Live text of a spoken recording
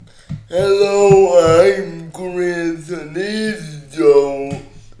Hello, I'm Chris, and this Joe.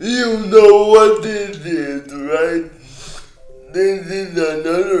 You know what this is, right? This is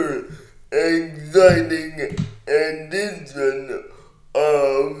another exciting edition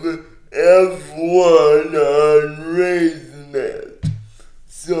of F1 on RaceNet.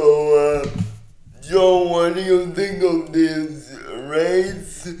 So, Joe, what do you think of this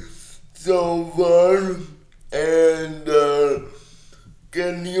race so far? And,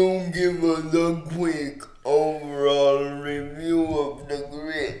 can you give us a quick overall review of the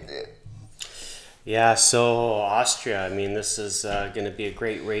grid? Yeah, so Austria. I mean, this is going to be a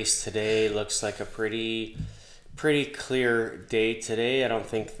great race today. Looks like a pretty clear day today. I don't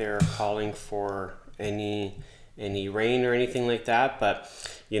think they're calling for any rain or anything like that. But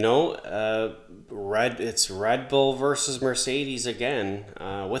it's Red Bull versus Mercedes again,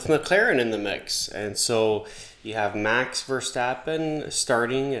 with McLaren in the mix, and so you have Max Verstappen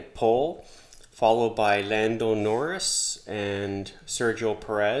starting at pole, followed by Lando Norris and Sergio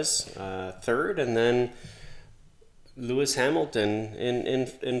Perez third, and then Lewis Hamilton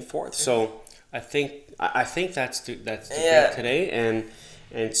in fourth. So I think that's the Yeah. great today, and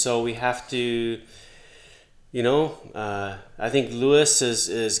so we have to. I think Lewis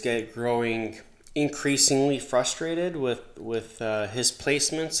is growing increasingly frustrated with his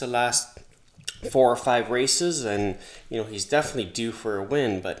placements the last 4 or 5 races, and he's definitely due for a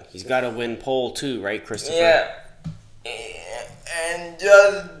win, but he's got to win pole too, right, Christopher? Yeah. And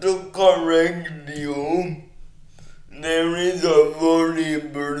just to correct you, there is a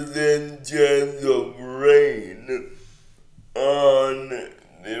 40% chance of rain on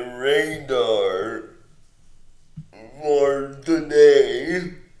the radar for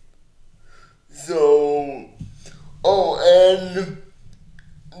today. So, and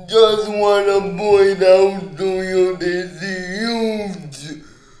just want to point out to you this huge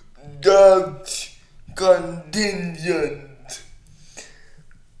Dutch contingent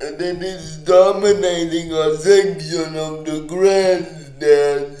that is dominating a section of the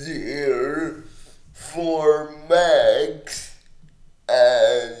grandstands here for Max.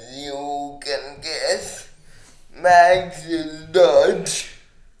 As you can guess, Max is Dutch.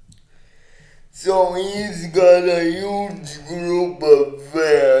 So he's got a huge group of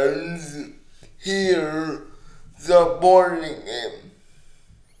fans here supporting him.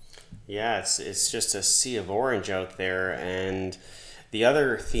 Yeah, it's just a sea of orange out there, and the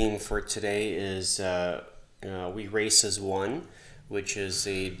other theme for today is we race as one, which is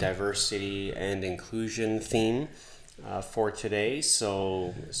a diversity and inclusion theme for today.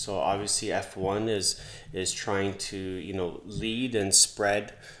 So obviously F1 is trying to lead and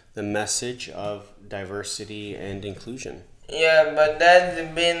spread the message of diversity and inclusion. Yeah, but that's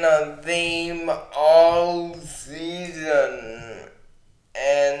been a theme all season.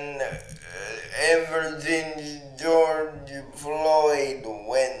 And ever since George Floyd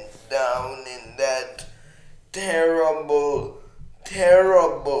went down in that terrible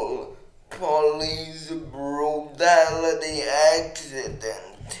police brutality accident.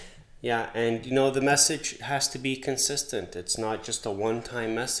 Yeah, and the message has to be consistent. It's not just a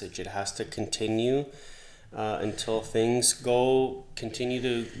one-time message. It has to continue until things continue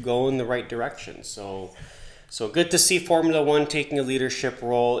to go in the right direction. So good to see Formula One taking a leadership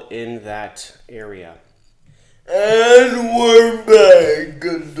role in that area. And we're back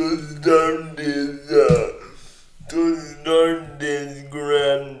to start this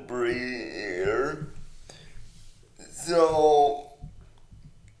Grand Prix here. So,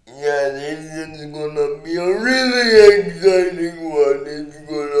 yeah, this is gonna be a really exciting one. It's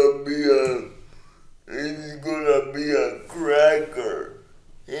gonna be a cracker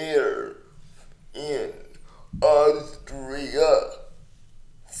here in Austria.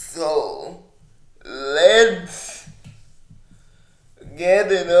 So, let's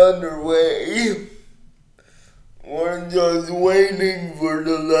get it underway. We're just waiting for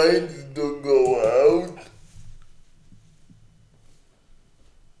the lights to go out.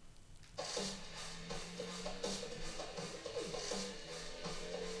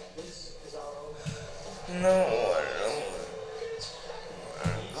 No, I don't.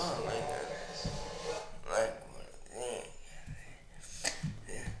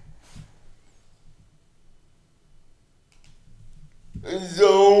 So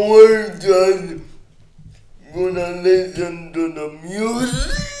we're just gonna listen to the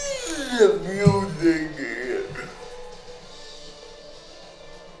music here.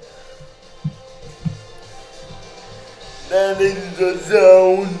 That is the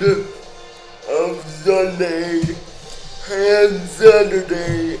sound of Sunday and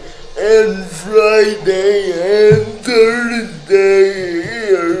Saturday and Friday and Thursday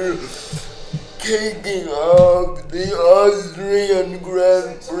here Speaking of the Austrian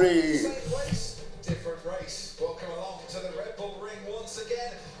Grand Prix, Different race. Welcome along to the Red Bull Ring once again,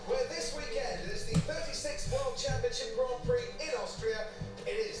 where this weekend is the 36th World Championship Grand Prix in Austria.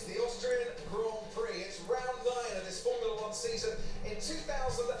 It is the Austrian Grand Prix. It's round 9 of this Formula One season in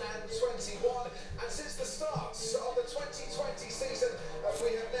 2021. And since the start of the 2020 season,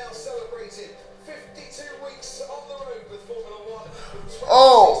 we have now celebrated 52 weeks on the road with Formula One, with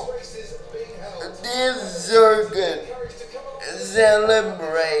 26 races being held. this circuit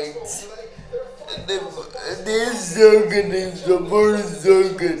celebrates. This circuit is the first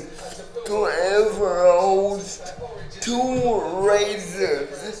circuit to ever host 2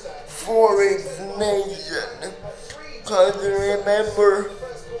 races for its nation. Cause remember,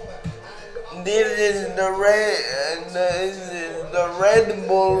 this is the Red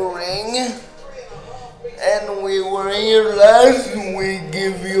Bull Ring, and we were here last week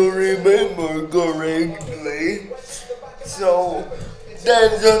if you remember correctly. So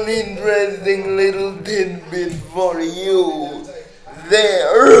that's an interesting little tidbit for you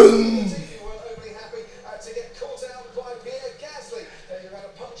there.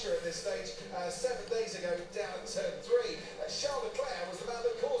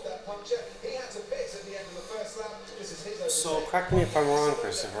 So, correct me if I'm wrong,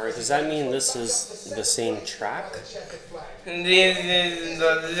 Christopher. Does that mean this is the same track? This is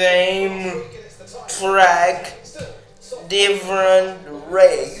the same track, different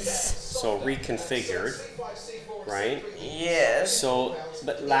race. So, reconfigured, right? Yes. So,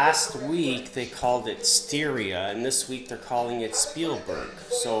 but last week they called it Styria, and this week they're calling it Spielberg.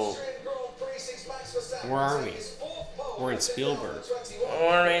 So, where are we? We're in Spielberg.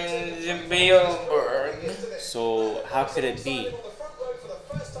 We're in Spielberg. So, how could it be?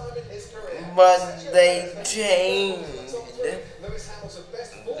 But they changed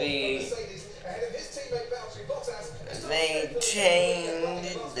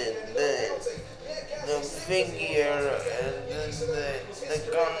the figure, the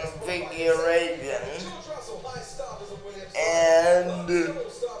configuration, and the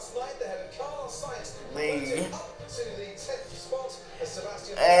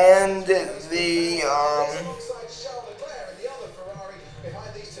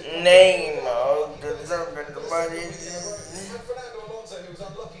name of the circuit, but it's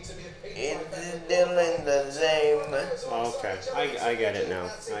still in the same. Oh, okay, I get it now.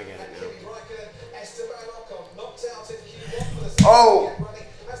 I get it now. Oh,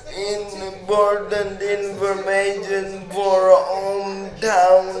 important information for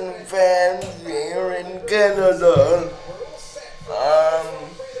hometown fans here in Canada.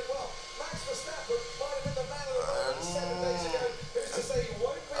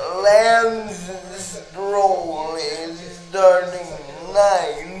 Lance Stroll is starting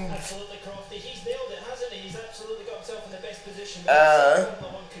 9th. Absolutely, Crofty. He's nailed it, hasn't he? He's absolutely got himself in the best position. Formula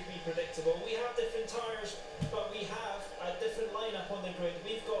One could be predictable. We have different tyres, but we have a different lineup on the grid.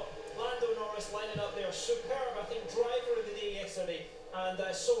 We've got Lando Norris lining up there, superb, I think, driver of the day yesterday, and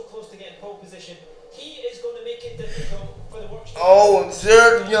so close to getting pole position. He is going to make it difficult for the works. Oh,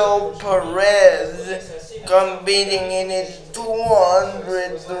 Sergio Perez competing in his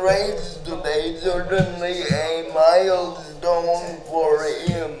 200th race today, certainly a milestone for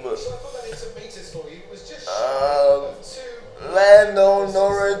him. Lando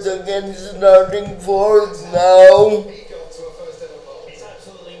Norris again starting 4th now. It's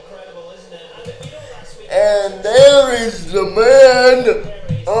absolutely incredible, isn't it? And there is the man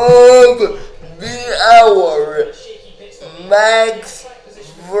of the hour, Max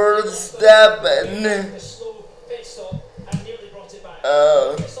Verstappen.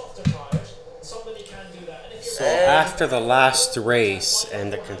 So after the last race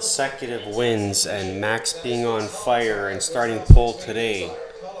and the consecutive wins and Max being on fire and starting pole today,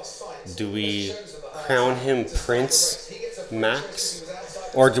 do we crown him Prince Max,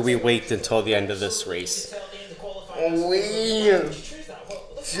 or do we wait until the end of this race? We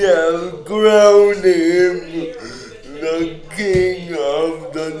shall crown him the king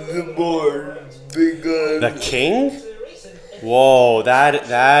of the sport because The king? Whoa,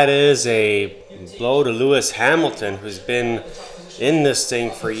 that is a blow to Lewis Hamilton, who's been in this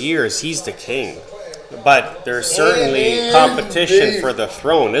thing for years. He's the king. But there's certainly competition for the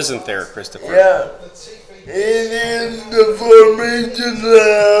throne, isn't there, Christopher? yeah, it is the formation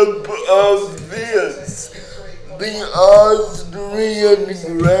lap of this, the Austrian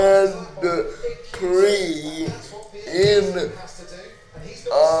Grand Prix in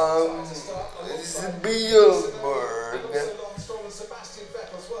Spielberg.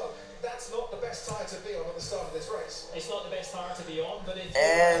 best tyre to be on at the start of this race? It's not the best tire to be on, but if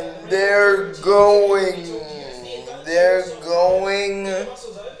And they're going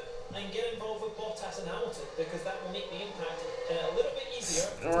muscles out and get involved with Bottas and Hamilton, because that will make the impact a little bit easier.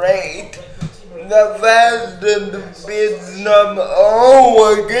 straight. The fast and the pit stop.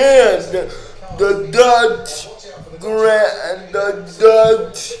 Oh, again, the Dutch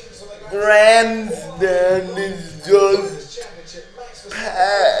grandstand is just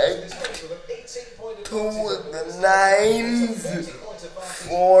packed to the nines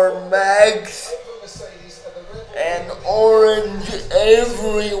for Max, and orange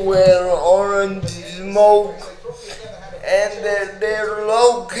everywhere, orange smoke, and they're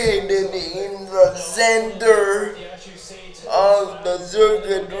located in the center of the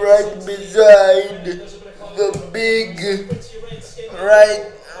circuit, right beside the big,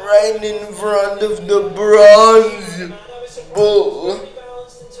 right in front of the bronze bull,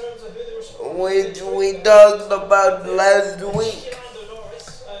 which we talked about last week.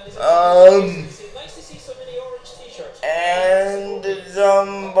 And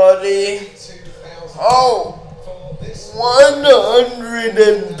somebody,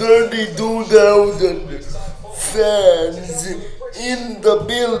 132,000 fans in the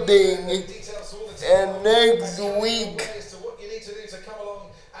building, and next week,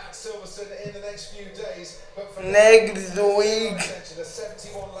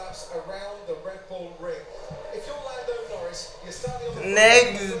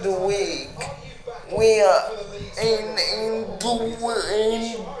 we are in 2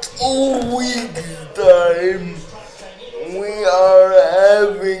 weeks time, we are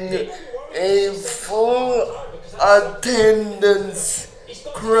having a full attendance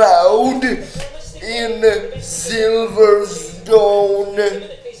crowd in Silverstone,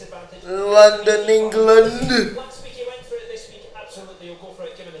 London, England.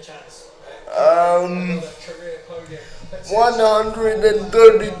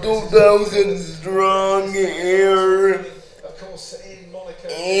 132,000 strong here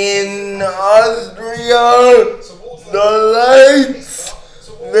in Austria. The lights,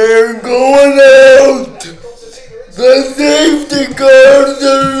 they're going out. The safety cars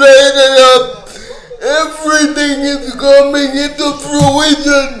are lighting up. Everything is coming into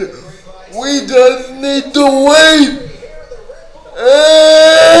fruition. We just need to wait.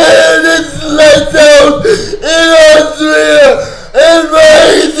 And it's lights out in Austria, and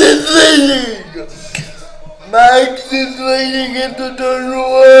Max is leading. Max is leading into turn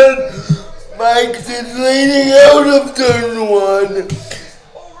 1. Max is leading out of turn 1.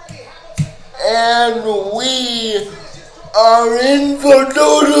 And we are in for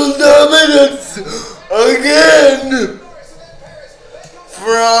total dominance again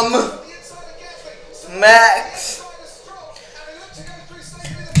from Max.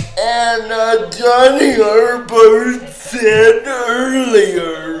 And Johnny Herbert said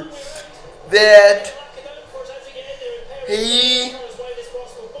earlier that if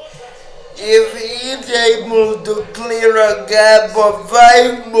he's able to clear a gap of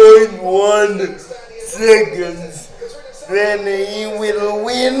 5.1 seconds, then he will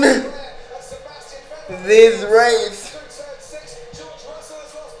win this race.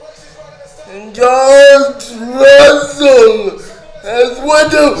 George Russell has won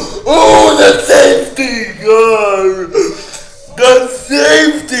the safety car! The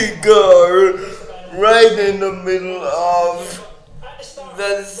safety car right in the middle of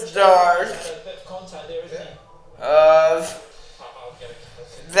the start of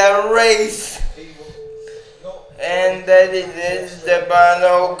the race. And that is Esteban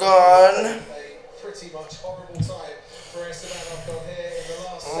Ocon.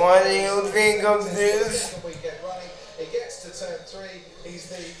 What do you think of this? He gets to turn 3, he's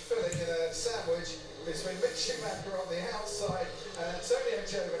the filling in a sandwich between Mick Schumacher on the outside and Antonio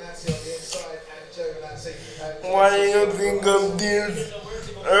Giovinazzi on the inside, and Giovinazzi. What do you think of this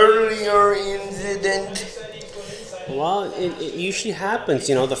earlier incident? Well, it usually happens,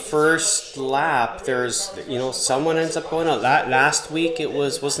 the first lap, there's, someone ends up going out. Last week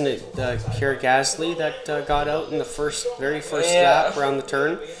wasn't it Pierre Gasly that got out in the very first lap around the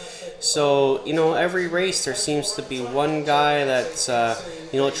turn? So, every race there seems to be one guy that,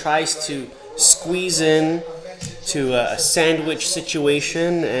 tries to squeeze in to a sandwich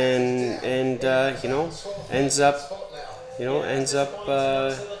situation and ends up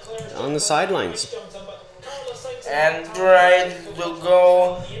on the sidelines. And tries to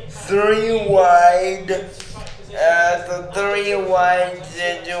go 3 wide. The 3 wide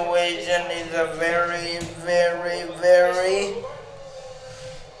situation is a very, very, very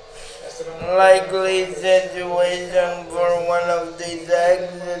likely situation for one of these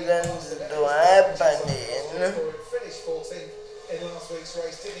accidents to happen in.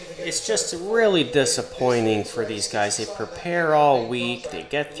 It's just really disappointing for these guys. They prepare all week, they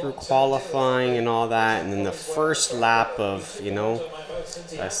get through qualifying and all that, and then the first lap of,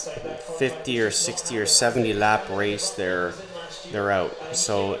 a 50 or 60 or 70 lap race, they're out.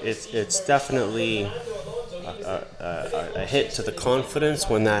 So it's definitely a hit to the confidence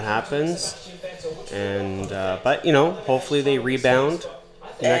when that happens. And but hopefully they rebound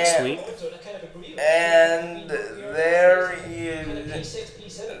next week. And there is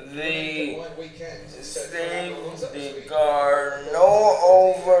the safety car. No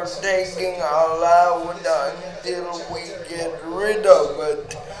overtaking allowed until we get rid of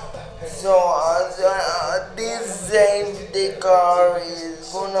it. So this safety car is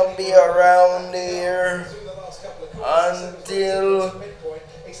gonna be around here until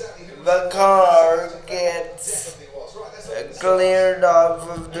the car gets cleared off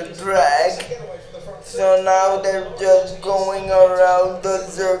of the track. So now they're just going around the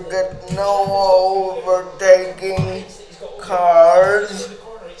circuit, no overtaking cars.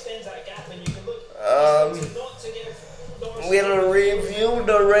 We'll review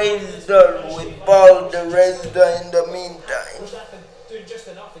the race done with Paul the rest in the meantime. Doing just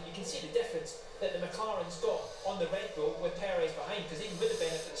enough, and you can see the difference that the McLaren's got on the Red Bull with Perez behind, because even with the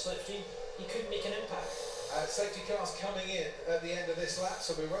benefit of slipstream, he couldn't make an impact. Safety cars coming in at the end of this lap,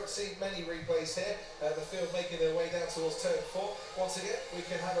 so we won't see many replays here. The field making their way down towards turn 4. Once again, we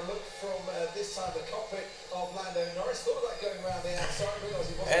can have a look from this time the cockpit of Lando Norris. Thought about going around the outside, realised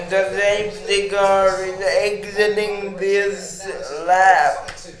he wasn't. And the safety car is exiting this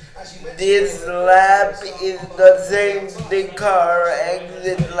lap. This lap is the safety car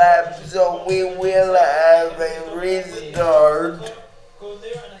exit lap, so we will have a restart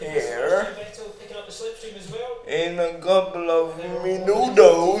here in a couple of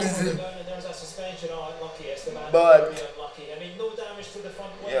minutos. But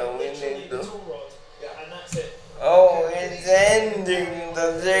yeah, we need to. Oh, it's ending.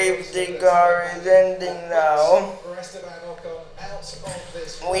 The safety car is ending now.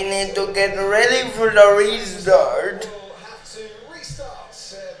 We need to get ready for the restart. Will have to restart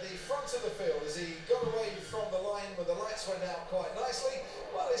the front of the field as he got away from the line when the lights went out quite nicely.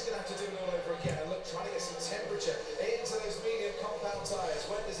 Well, he's going to have to do it all over again. And look, trying to get some temperature into those medium compound tyres.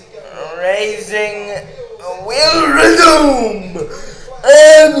 When does he go? Racing will resume,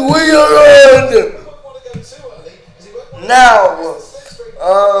 and we are on now.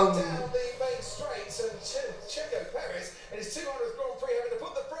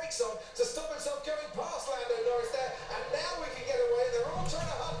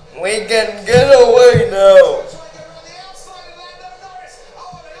 We can get away now.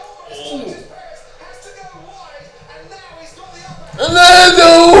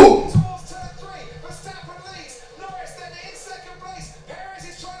 Lando!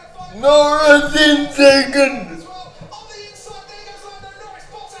 Norris in second.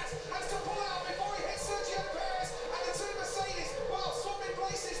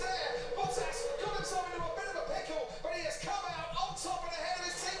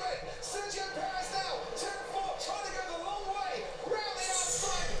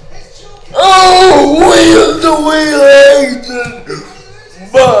 Oh, wheel to wheel action,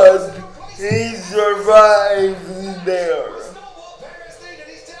 but he survives there.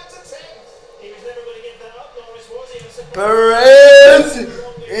 Perez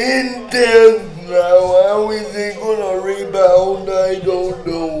in 10th now. How is he gonna rebound? I don't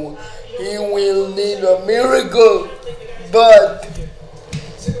know. He will need a miracle, but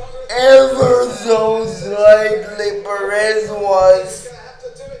ever so slightly Perez was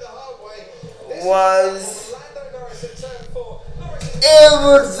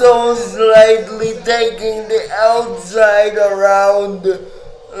ever so slightly taking the outside around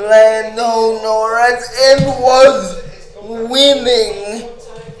Lando Norris and was winning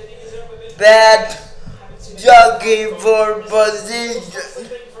that jockey for position.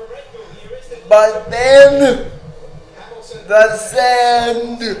 But then the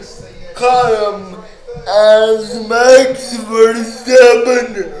sand caught him as Max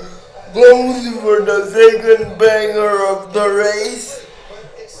Verstappen goes for the second banger of the race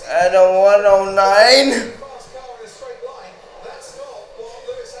at a 109.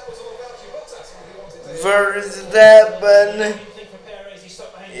 Verstappen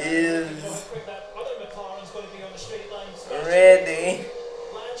is ready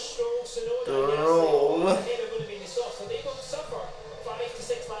to roll.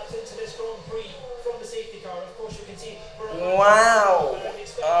 Wow.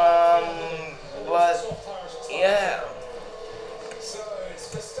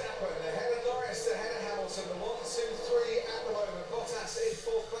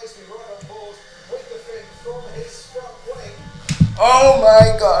 Oh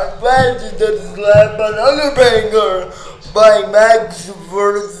my god, President slap another banger by Max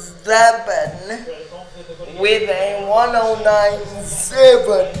Verstappen with a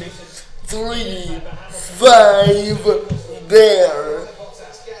 109.735 there.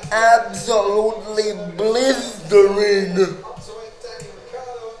 Absolutely blistering.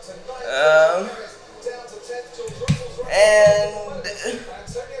 And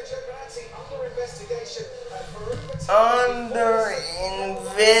under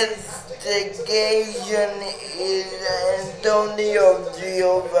investigation is Antonio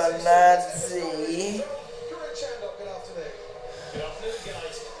Giovinazzi,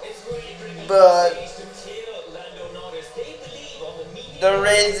 but the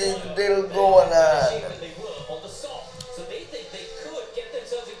race is still going on.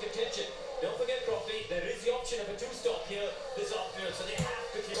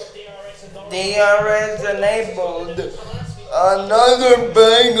 DRS enabled another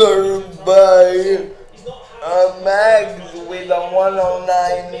banger by Max with a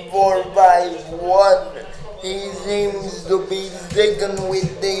 109.451. He seems to be sticking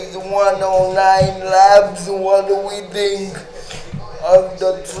with these 109 laps. What do we think of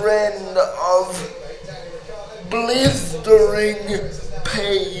the trend of blistering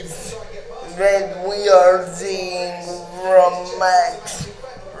pace that we are seeing from Max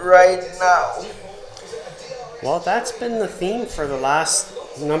right now? Well, that's been the theme for the last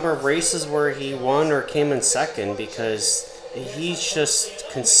number of races where he won or came in second, because he's just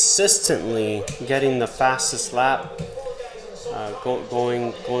consistently getting the fastest lap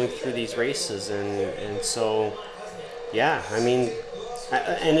going through these races, and so yeah, I mean,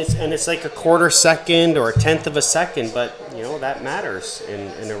 and it's like a quarter second or a tenth of a second, but you know that matters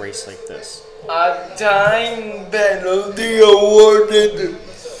in a race like this. A time penalty awarded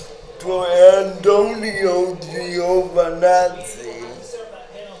to Antonio Giovinazzi.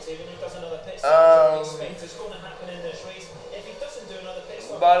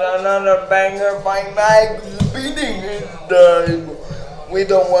 But another banger by Max beating his time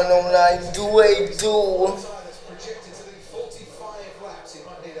with a 109.282.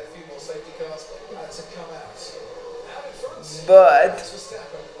 But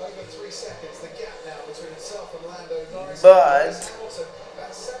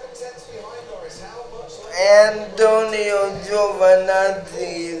Antonio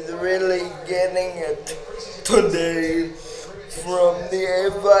Giovinazzi is really getting it today from the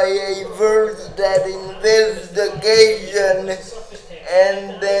FIA. First that investigation,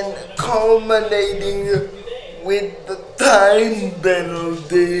 and then culminating with the time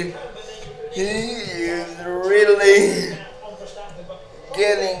penalty. He is really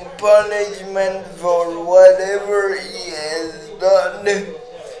getting punishment for whatever he has done.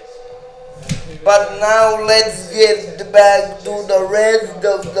 But now let's get back to the rest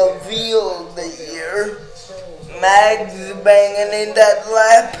of the field here. Max banging in that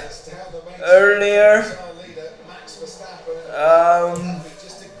lap earlier.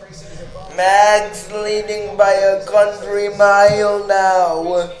 Max leading by a country mile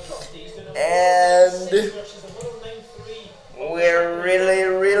now. And we're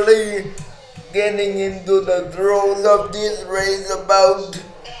really getting into the throes of this race about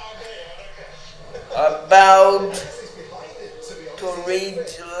to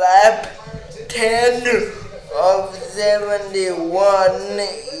reach lap 10 of 71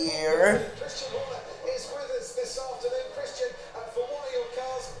 here.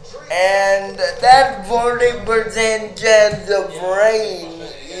 And that 40% chance of rain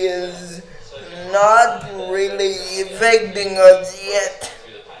is not really affecting us yet,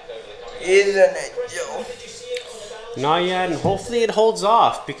 isn't it, Joe? Not yet, and hopefully it holds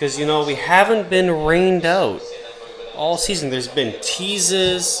off, because you know we haven't been rained out all season. There's been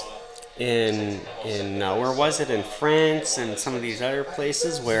teases in where was it, in France and some of these other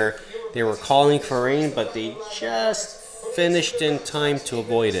places where they were calling for rain, but they just finished in time to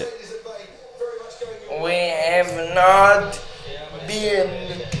avoid it. We have not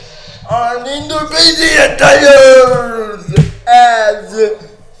been on intermediate tires as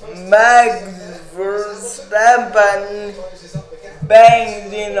Max Verstappen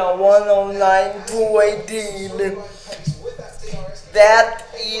bangs in a 109.218. That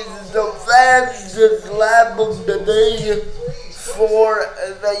is the fastest lap of the day for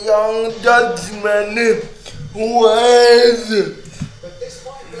the young Dutchman, who has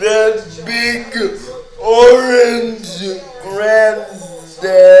that big orange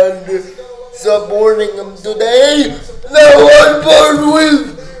grandstand supporting him today. Now on board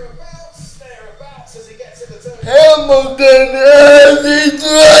with Hamilton as he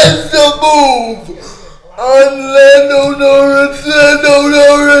tries to move on Lando Norris'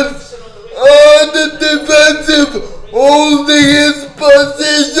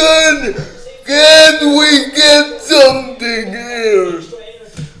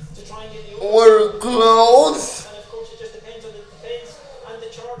 close. And of course, it just depends on the defence and the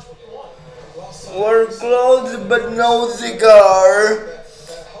charge what you want. We're close, but no cigar.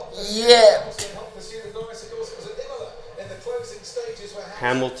 Yeah.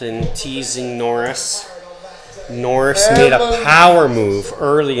 Hamilton teasing Norris. Norris made a power move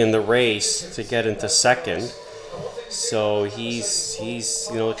early in the race to get into second. So he's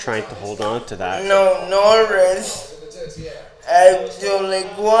trying to hold on to that. No, Norris actually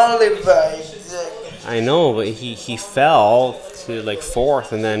qualified. I know, but he fell to like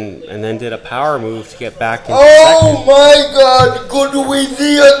fourth and then did a power move to get back into Oh second. my God! Could we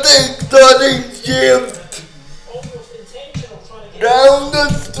see a tectonic shift? Almost intentional trying to get Down the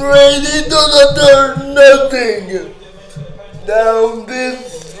straight into the turn, nothing. Down this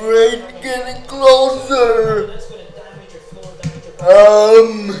straight, getting closer. that's going to damage your floor, damage your back.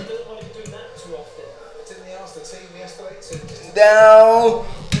 Doesn't want to be doing that too often. Didn't they ask the team yesterday to Down.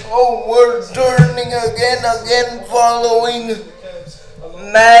 Oh, we're turning again, following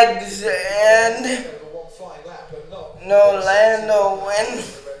Max and no Lando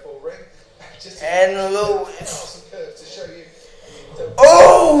and Lewis.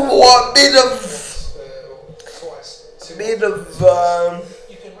 Oh, a bit of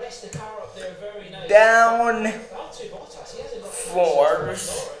You can rest the car up there very nice. down Valtteri Bottas, he hasn't got force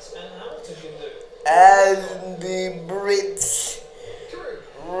Norris and Hamilton can do. as the Brits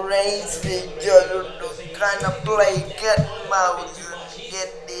race each other to kind of play cat and mouse and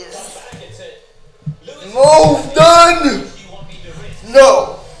get this move done.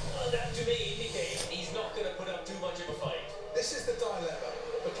 No. That to me indicates he's not going to put up too much of a fight. This is the dilemma.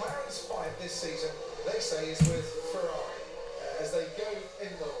 McLaren's fight this season, they say, is with Ferrari. As they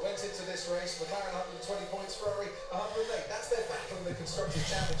went into this race, McLaren 120 points, Ferrari 108. That's their battle in the Constructors'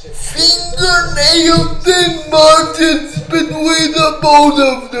 Championship. Fingernails and margins between the both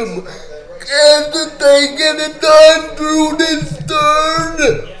of them. Can they get it done through this turn?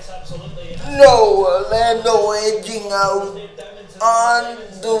 Yes, absolutely. No, Lando edging out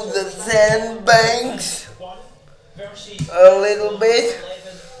onto the sandbanks One versus a little bit.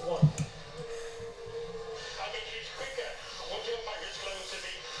 11-1.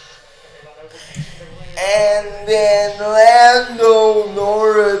 And then Lando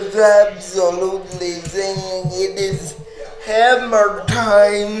Norris absolutely saying it is hammer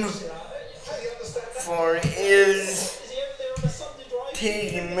time for his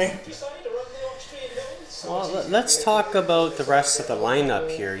team. Well, let's talk about the rest of the lineup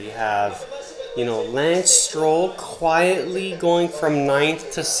here. You have, Lance Stroll quietly going from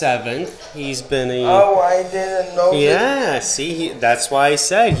 9th to 7th. He's been Oh, I didn't know. Yeah, see, that's why I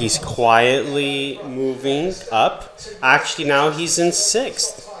said he's quietly moving up. Actually, now he's in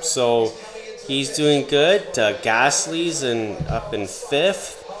 6th, so he's doing good. Gasly's up in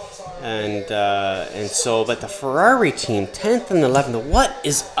 5th, and so, but the Ferrari team, 10th and 11th. What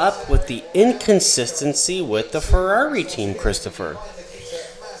is up with the inconsistency with the Ferrari team, Christopher?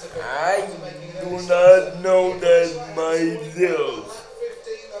 I do not know that myself.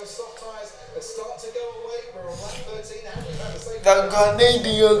 The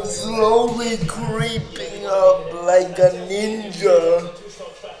Canadian slowly creeping up like a ninja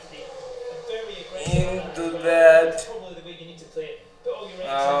into that.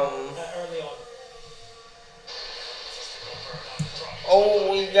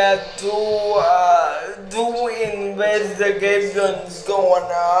 Oh, we got two investigations going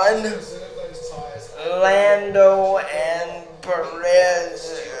on. Lando and Perez,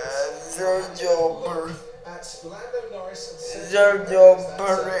 Sergio Perez. Lost a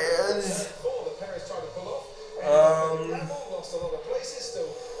lot of places,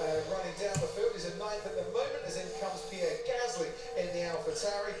 still running down the field. He's in 9th at the moment, as in comes Pierre Gasly in the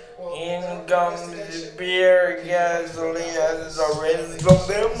AlphaTauri. Well, in comes Pierre Gasly as the rest of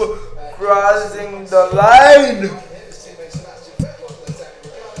them crossing the line.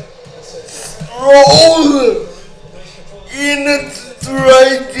 Stroll in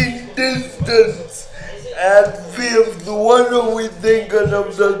striking distance at 5th. What are we thinking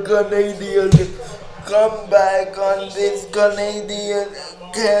of the Canadian comeback on this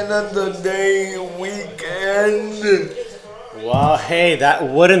Canada Day weekend? Well, hey,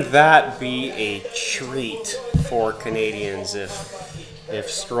 wouldn't that be a treat for Canadians if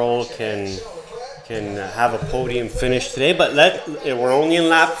Stroll can have a podium finish today? But we're only in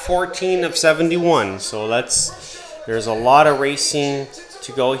lap 14 of 71, so there's a lot of racing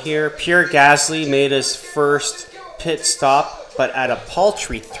to go here. Pierre Gasly made his first pit stop, but at a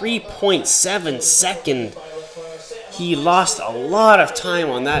paltry 3.7 second. He lost a lot of time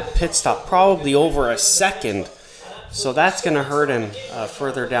on that pit stop, probably over a second. So that's going to hurt him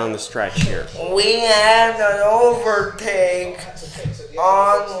further down the stretch here. We had an overtake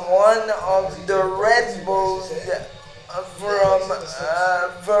on one of the Red Bulls from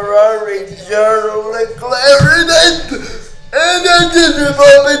Ferrari, Charles Leclerc, and that is the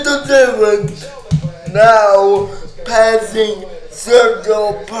moment to 7. Now passing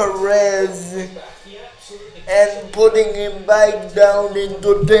Sergio Perez and putting him back down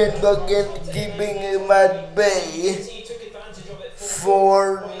into 10th again, keeping him at bay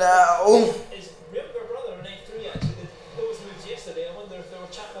for now. His younger brother in F3 actually did those moves yesterday. I wonder if they were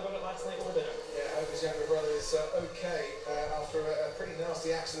chatting about it last night or dinner. Yeah, I hope his younger brother is okay after a pretty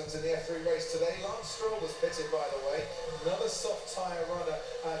nasty accident in the F3 race today. Lance Stroll was pitted, by the way. Another soft tyre runner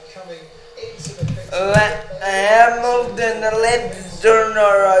coming into the picture. Hamilton, let's turn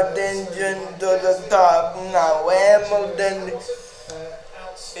our attention to the top now. Hamilton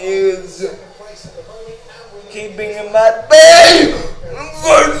is keeping him at bay.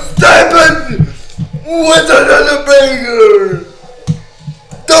 Verstappen with another banger.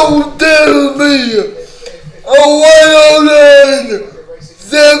 Don't tell me a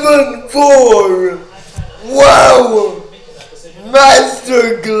 109.74. Wow.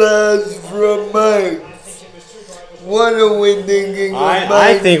 Masterclass from Max. What are we thinking of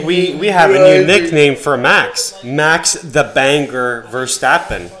I think we have a new nickname for Max. Max the Banger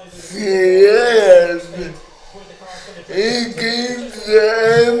Verstappen. Yes. He keeps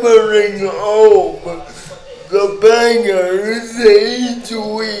hammering home the bangers each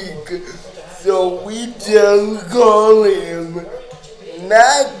week. So we just call him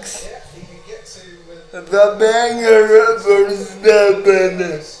Max the Banger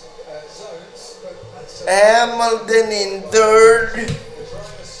Verstappen. Hamilton in 3rd,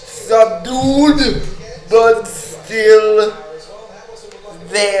 subdued, but still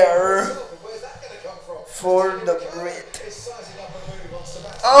there for the Brit.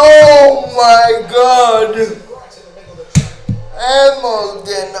 Oh my God!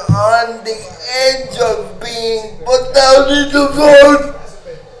 Hamilton on the edge of being put down into 4th.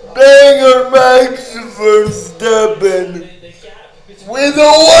 Banger Max Verstappen with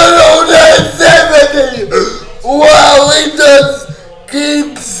a 109.70. Wow, it just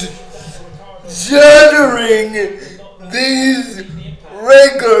keeps shattering these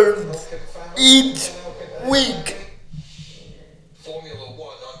records each week.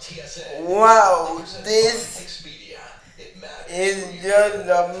 Wow, this is just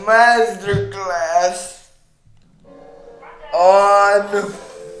a masterclass on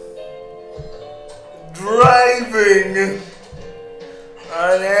driving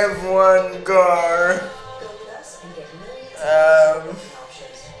an F1 car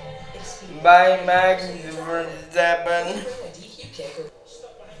by Max Verstappen.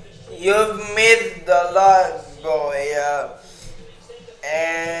 You've missed a lot, boy,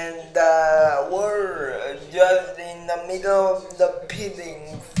 and we're just in the middle of the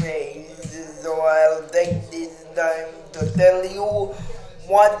pitting phase, so I'll take this time to tell you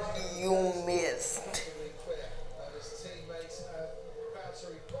what you missed.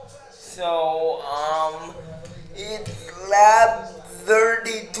 So, it's lap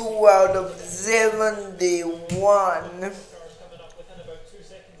 32 out of 71.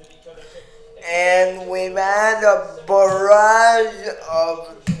 And we've had a barrage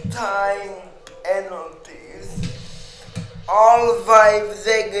of time penalties. All 5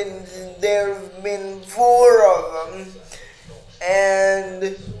 seconds, there have been 4 of them.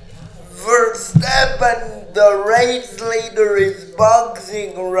 And Verstappen, the race leader, is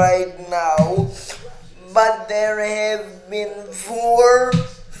boxing right now. But there have been 4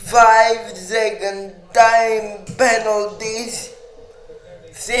 5-second time penalties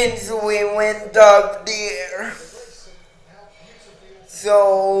since we went off the air.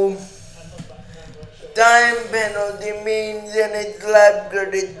 So, time penalty means, and it's lap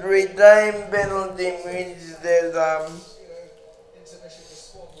 33, time penalty means that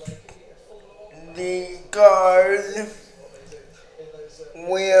the cars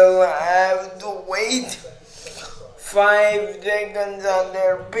will have to wait 5 seconds on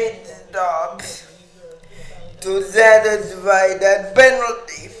their pit stops to satisfy that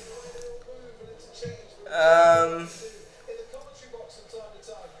penalty.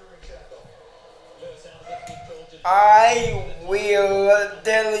 I will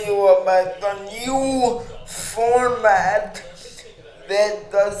tell you about the new format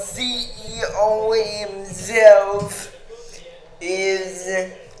that the CEO himself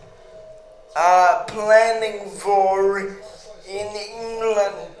is planning for in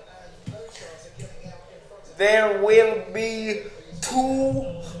England. There will be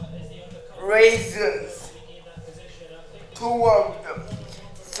 2 races two of them.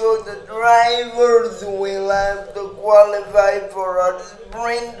 So the drivers will have to qualify for a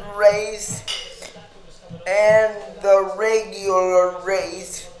sprint race and the regular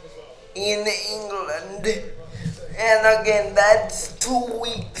race in England. And again, that's 2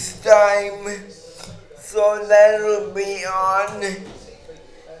 weeks time. So that will be on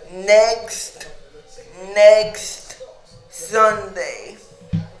next Sunday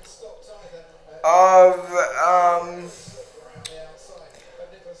of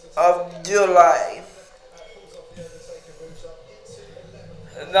July.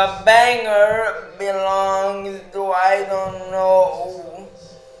 The banger belongs to I don't know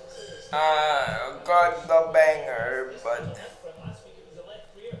got the banger, but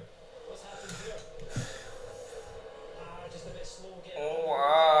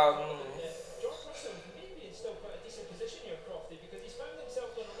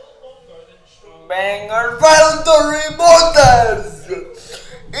banger Valtteri Bottas!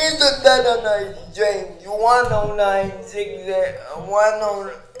 Isn't that a nice change?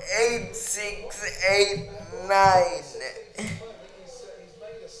 108,689.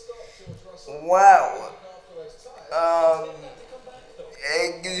 Wow.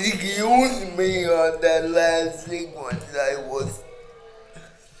 Excuse me on that last sequence, I was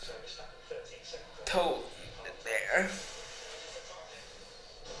told there.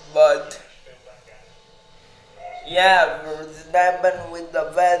 But yeah, Verstappen with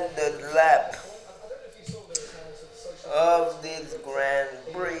the fastest lap of this Grand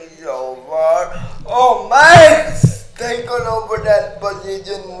Prix so far. Oh, Max taken over that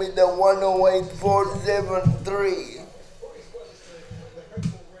position with the 108.473.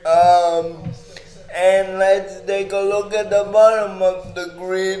 And let's take a look at the bottom of the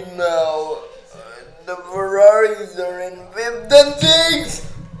grid now. The Ferraris are in 5th and 6th.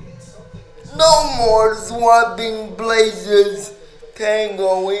 No more swapping places,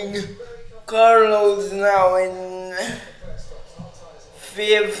 tangoing. Carlos now in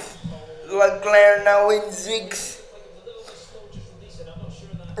 5th, Leclerc now in 6th.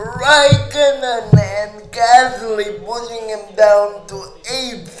 Raikkonen and Gasly pushing him down to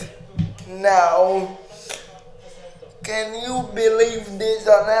 8th now. Can you believe this?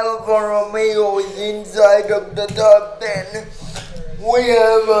 An Alfa Romeo is inside of the top 10. We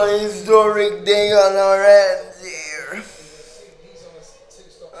have a historic day on our hands here.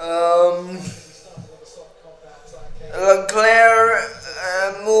 Leclerc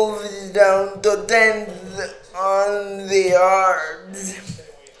moves down to 10th on the yards.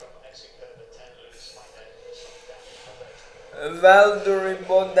 Valtteri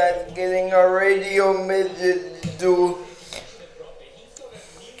Bottas getting a radio message to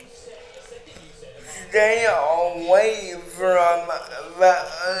stay away from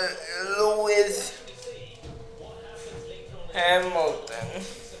Lewis Hamilton.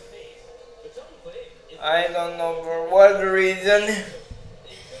 I don't know for what reason.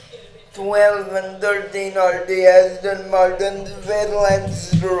 12 and 13 are the Aston Martins, Vettel and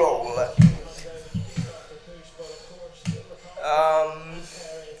Stroll.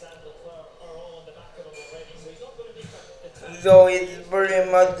 So it's pretty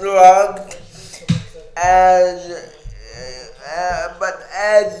much locked but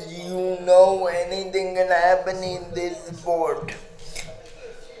as you know, anything can happen in this sport.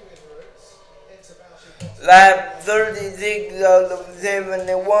 Lap 36 out of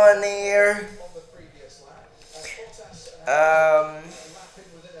 71 here.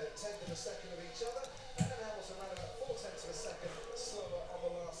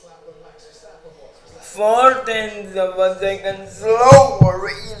 Four tenths of a second slower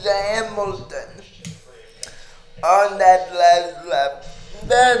is Hamilton on that last lap.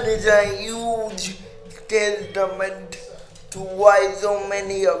 That is a huge testament to why so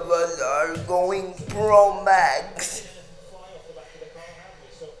many of us are going Pro Max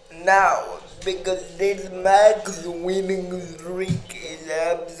now, because this Max winning streak is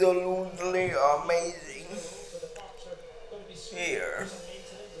absolutely amazing here.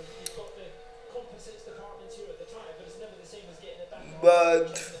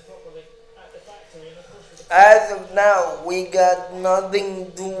 But as of now, we got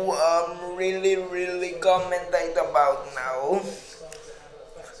nothing to really commentate about now.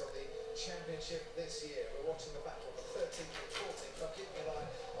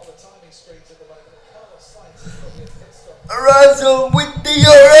 Russell with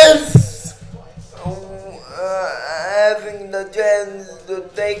DRS, having the chance to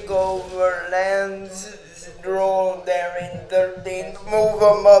take over Lance Stroll there in 13th, move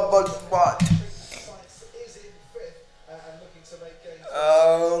him up a spot.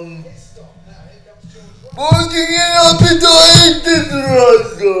 Pushing it up into 18th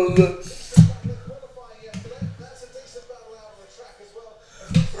Russell.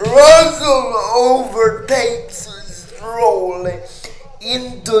 Russell overtakes Stroll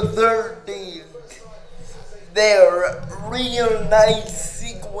into 13th. There, real nice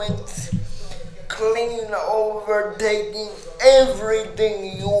sequence, clean overtaking,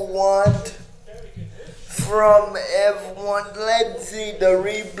 everything you want from F1. Let's see the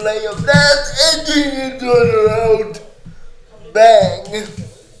replay of that, edging each other out. Bang.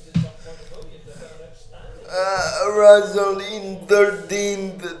 Russell in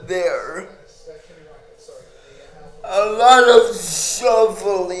 13th there. A lot of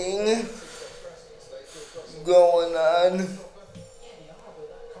shuffling going on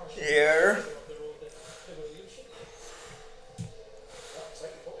here.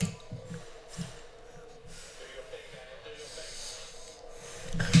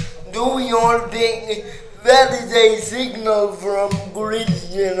 Do you think that is a signal from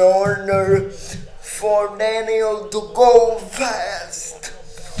Christian Horner for Daniel to go fast?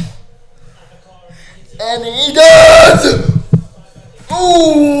 And he does!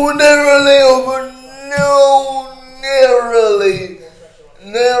 Ooh, narrowly over. No, narrowly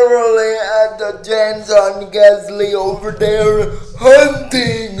at the chance on Gasly over there,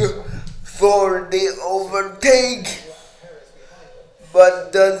 hunting for the overtake,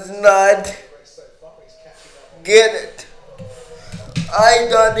 but does not get it. I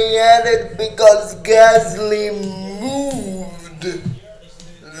thought he had it because Gasly moved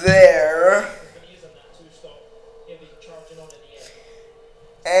there.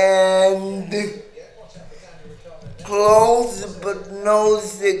 And close but no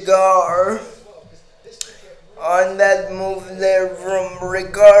cigar on that move there from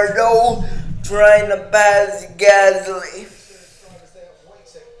Ricardo, trying to pass Gasly.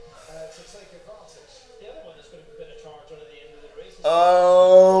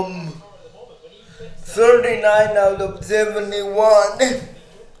 39 out of 71.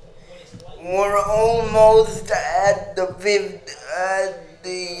 We're almost at the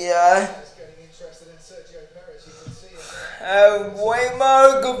halfway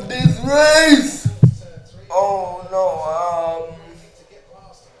mark of this race. Oh no,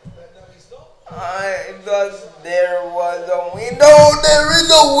 I thought there was a window. There is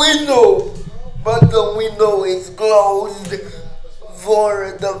a window, but the window is closed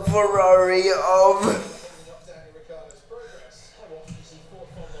for the Ferrari of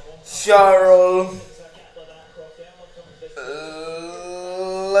Charles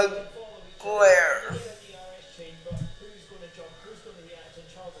Leclerc.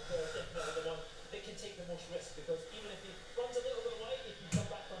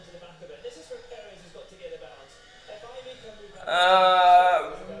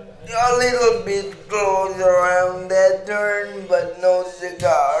 A little bit close around that turn, but no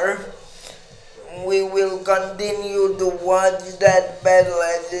cigar. We will continue to watch that battle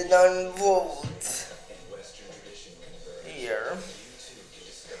as it unfolds here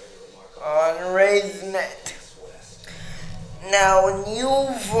on RaceNet. Now,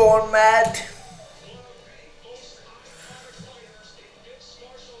 new format.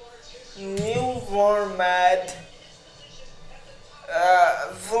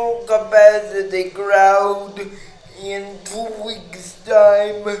 Full capacity crowd in 2 weeks'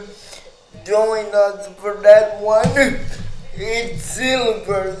 time. Join us for that one. It's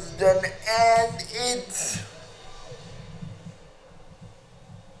Silverstone and it's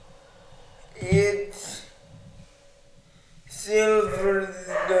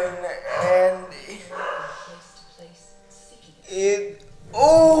Silverstone and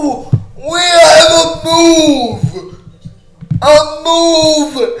we have a move! A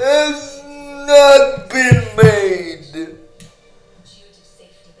move has not been made.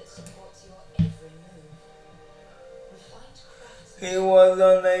 He was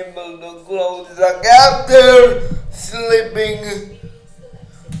unable to close the gap there, slipping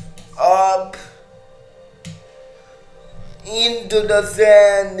up into the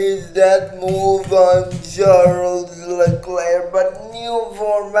sand. Is that move on Charles Leclerc? But new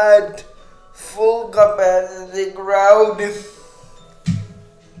format, full capacity crowd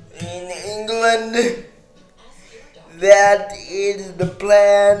in England. That is the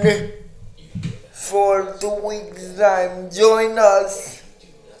plan for 2 weeks' time. Join us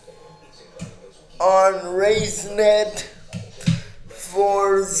on RaceNet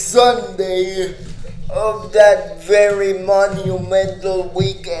for Sunday of that very monumental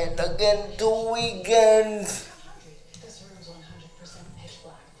weekend. Again, 2 weekends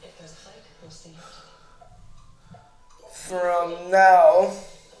from now.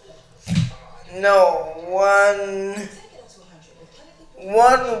 No,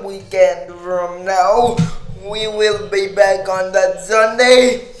 one weekend from now, we will be back on that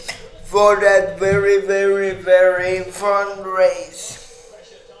Sunday for that very, very, very fun race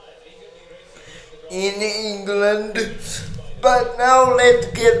in England. But now let's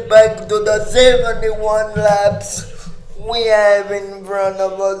get back to the 71 laps we have in front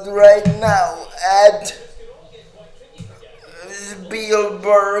of us right now at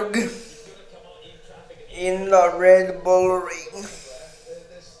Spielberg in the Red Bull Ring.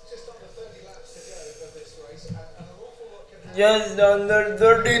 Just under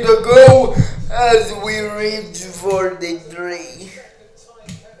 30 to go as we reach 43.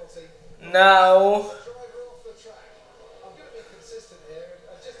 Now,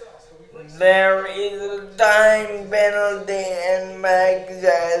 there is a time penalty and Max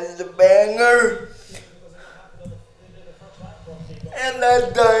has the banger. And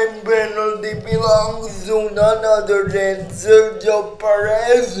that time penalty belongs to none other than Sergio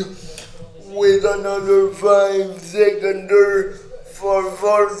Perez with another 5-seconder for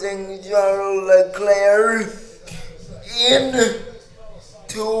forcing Charles Leclerc into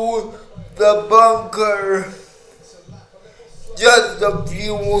the bunker just a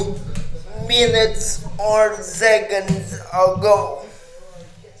few minutes or seconds ago.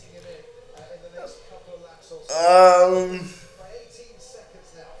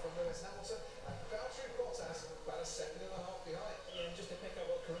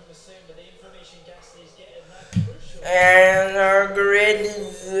 And our grid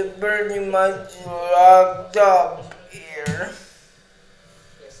is pretty much locked up here.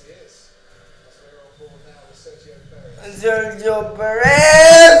 Sergio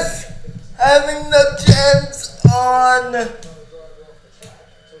Perez having the chance on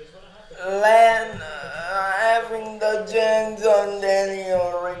having the chance on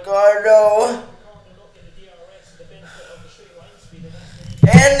Daniel Ricciardo,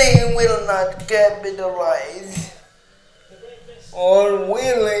 and he will not capitalize. Or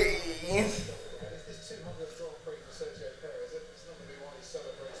will he?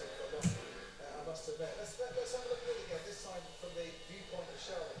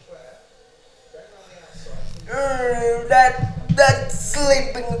 That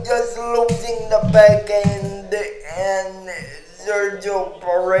slipping, just losing the back end, and Sergio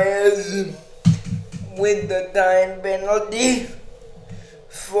Perez with the time penalty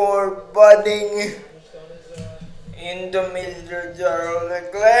for butting into Mr. Charles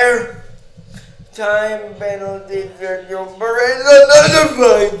Leclerc. Time penalty, Sergio Perez, another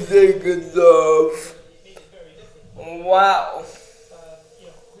 5 seconds off. Wow.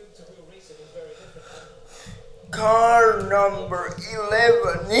 Car number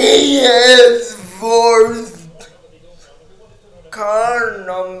 11, he has forced car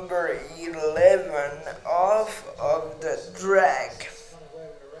number 11 off of the track.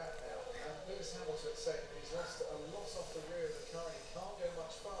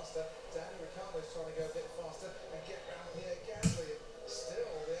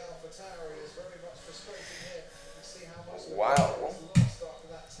 Wow.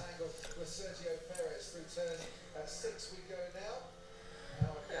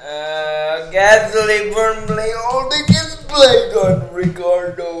 Gasly firmly holding his plate on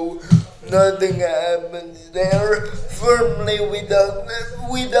Ricciardo. Nothing happens there. Firmly with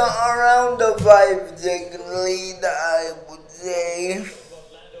around a 5-second lead, I would say.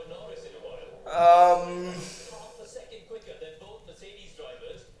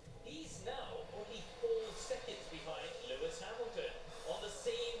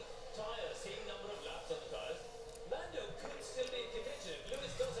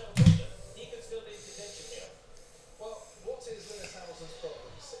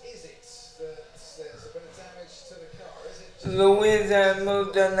 Lewis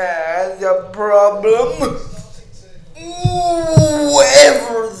Hamilton has a problem.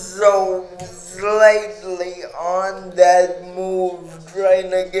 Ever so slightly on that move, trying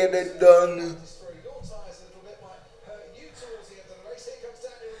to get it done.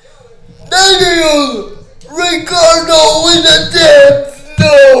 Daniel Ricciardo with a tap.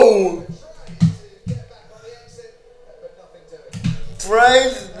 No.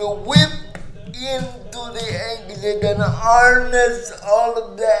 Tries to whip into the exit and harness all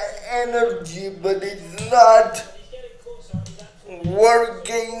of that energy, but it's not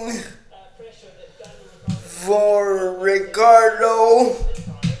working for Ricciardo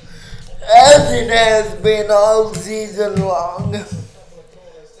as it has been all season long.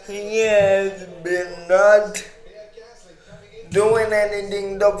 He has been not doing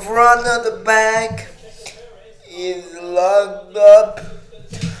anything. The front of the back is locked up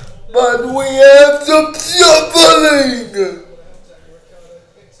but we have some shuffling.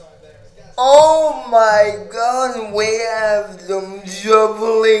 Oh my God, we have some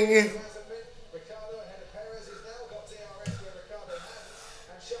shuffling. Ricardo ahead of Perez, who's now got DRS where Ricardo hadn't,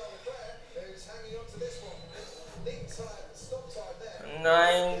 and Charles Leclerc, who's hanging on to this one. Neat time, stop time there.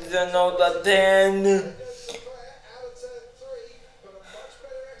 9 out of 10. There goes Leclerc out of turn 3, but a much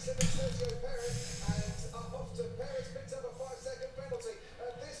better exit than Sergio Perez, and after Perez picked up a 5-second penalty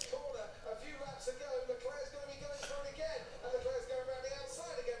at this corner a few laps ago, Leclerc's going to be going for it again, and Leclerc's going around the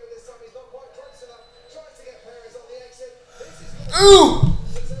outside again, but this time he's not quite close enough. Tries to get Perez on the exit. This is going to Ooh!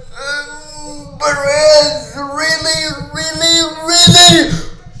 Perez really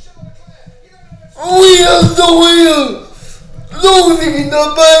wheel the wheel, losing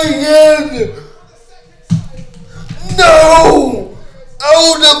the back end. No!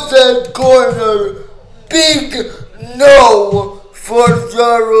 Out of that corner. Big no for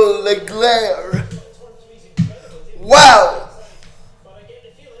Charles Leclerc. Wow. But I get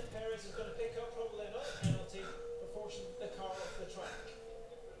the feeling Perez is going to pick up probably another penalty for forcing the car off the track.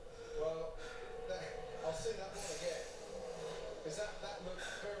 Well, I'll see that one again. Because that looked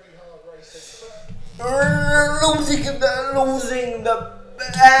very hard racing. Losing the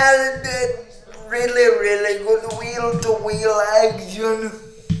really good wheel-to-wheel action.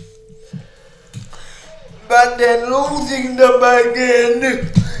 But then losing the back end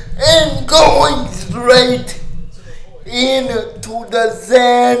and going straight into the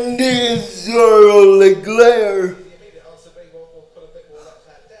sand is Charles Leclerc. The immediate answer being we'll put a bit more left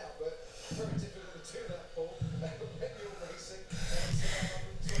hand down, but very difficult to do that, Paul. When you're racing,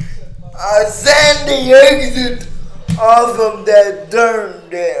 A sandy exit off of that turn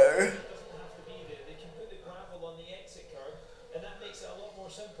there. It doesn't have to be there. They can put the gravel on the exit curve, and that makes it a lot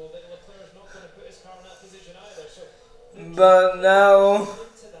more simple. That Leclerc's not going to put his car in that position either. So But now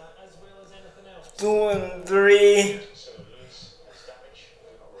into that as well as anything else. 2 and 3.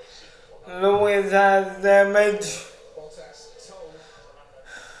 Lewis has damage. Bottas told.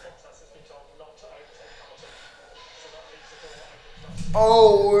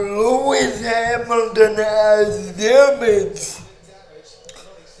 Oh, Lewis Hamilton has damage.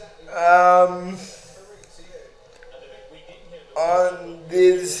 On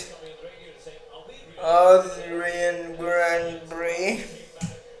this Austrian Grand Prix.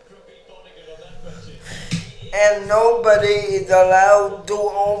 And nobody is allowed to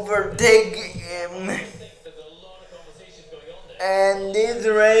overtake him. And this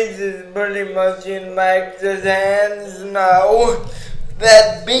race is pretty much in Max's hands now.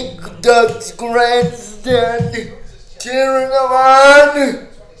 That big Dutch grandstand cheering him on.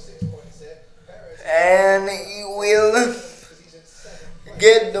 And he will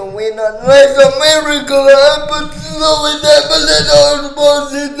get the win unless a miracle happens. Lewis Hamilton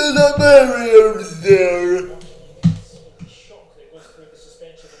almost into the barriers there.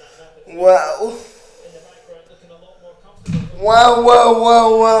 Wow. Wow.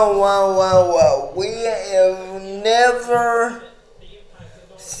 We have never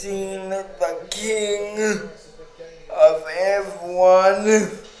seen the king of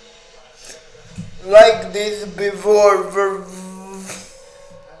F1 like this before for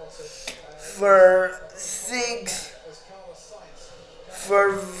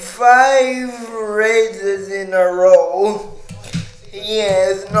 5 races in a row. He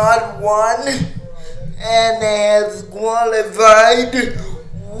has not won and has qualified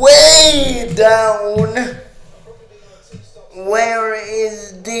way down where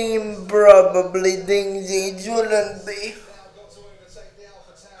his team probably thinks he shouldn't be.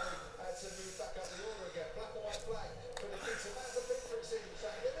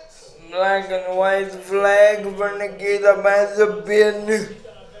 Black and white flag for Nikita Mazepin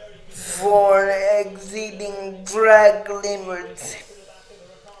for exceeding track limits.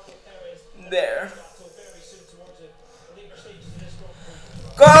 There.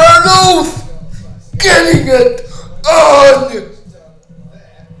 Carlos getting it on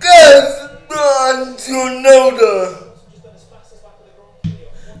Gaspar Tsunoda.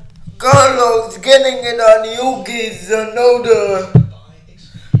 Carlos getting it on Yuki Tsunoda.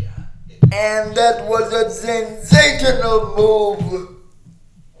 And that was a sensational move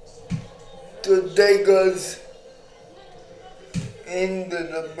to take us into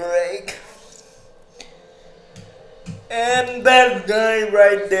the break. And that guy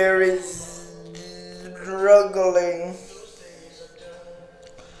right there is struggling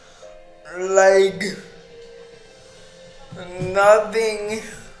like nothing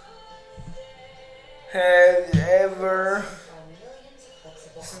has ever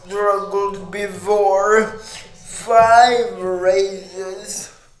struggled before. 5 races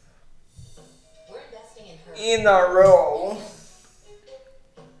in a row.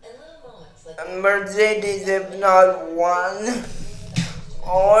 Mercedes have not won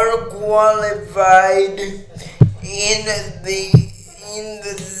or qualified in the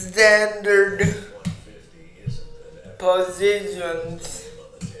standard positions.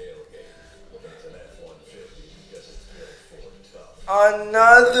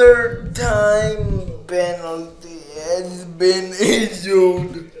 Another time penalty has been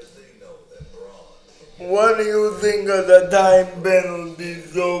issued. What do you think of the time penalty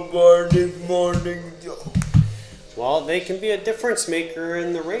so far this morning, Joe? Well, they can be a difference maker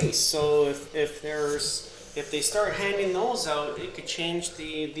in the race. So if they start handing those out, it could change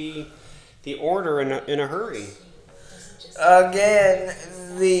the order in a hurry. Again,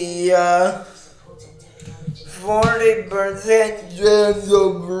 the 40% chance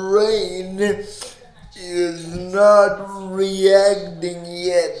of rain is not reacting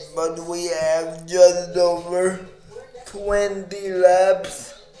yet, but we have just over 20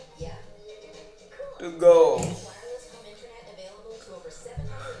 laps to go.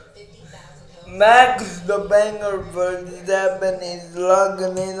 Max the banger Verstappen is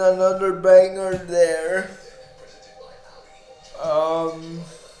logging in another banger there.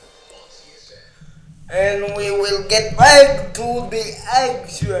 And we will get back to the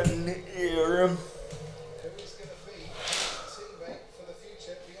action here. Who's going to be a teammate for the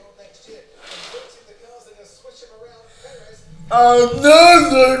future beyond next year? Unfortunately, the cars are going to switch him around. Perez.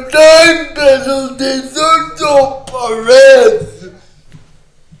 Another time penalty, Sergio Perez.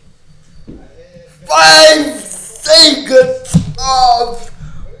 5 seconds of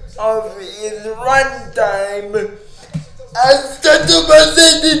his run time. Estato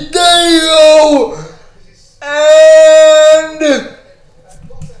Mercedes and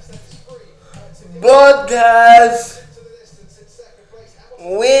Bottas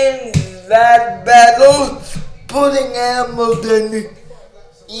wins that battle, putting Hamilton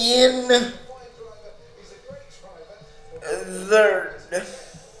in third.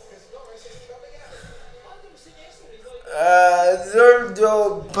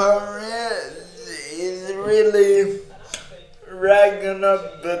 Sergio Perez is really racking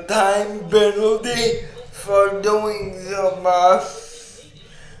up the time penalty for doing some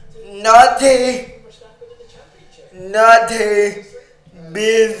naughty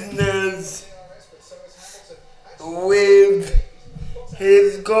business with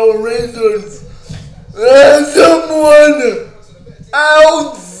his co-racers. Someone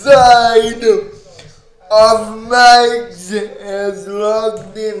outside of Max has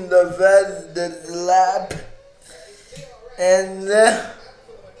logged in the fastest lap, and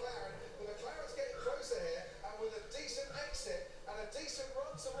McLaren's getting closer here, and with a decent exit and a decent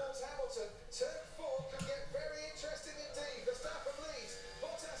run towards Hamilton, turn 4 can get very interesting indeed. Verstappen leads,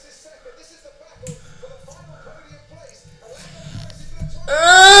 Bottas is second. This is the battle for the final podium place.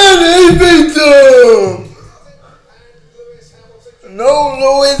 and he beats him. No,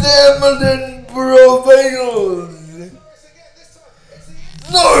 Lewis Hamilton prevails.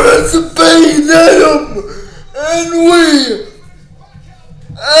 Norris beats him, and we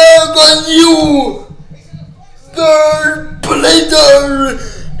have a new third placer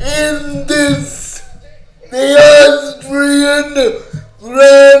in the Austrian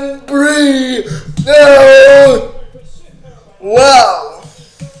Grand Prix. Now, wow.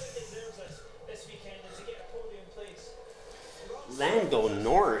 Lando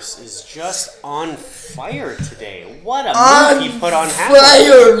Norris is just on fire today. What a move he put on Hamilton.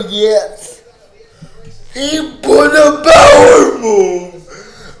 Fire, yes. He put a power move.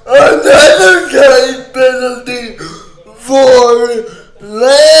 Another time penalty for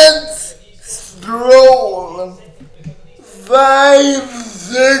Lance Stroll. 5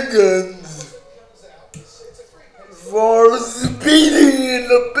 seconds for speeding in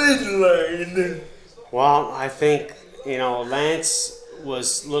the pit lane. Well, I think, Lance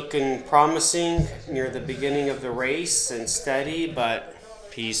was looking promising near the beginning of the race and steady, but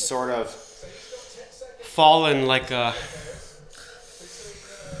he's sort of fallen like a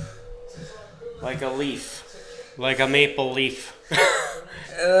leaf, like a maple leaf.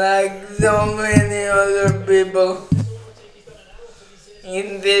 Like so many other people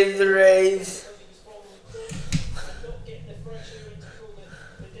in this race.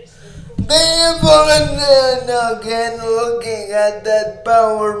 And again, looking at that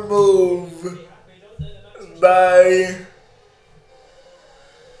power move by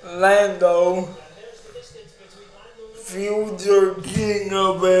Lando, future king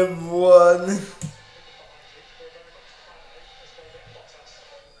of F1.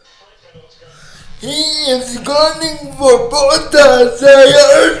 He is gunning for Bottas. I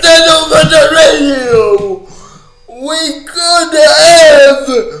heard that over the radio. we could have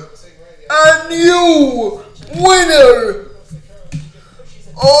a new winner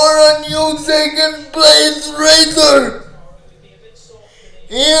or a new second place racer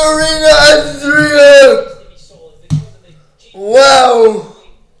here in Austria. Wow.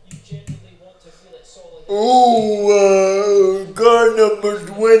 Oh, car number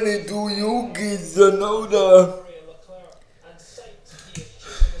 22, Yuki Tsunoda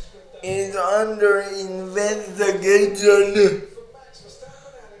is under investigation.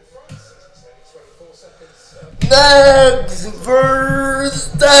 Max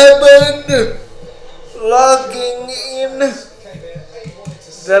Verstappen locking in the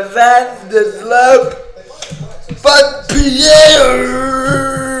fastest lap, but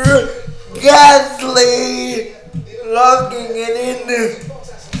Pierre Gasly locking it in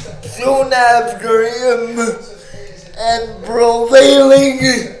soon after him and prevailing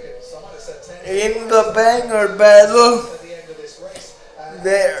in the banger battle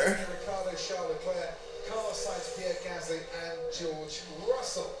there.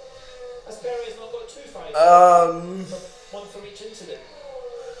 One for each incident.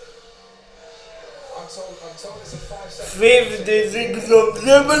 56 of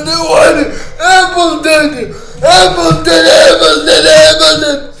 71. Hamilton.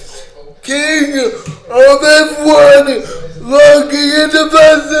 King of F1, locking in the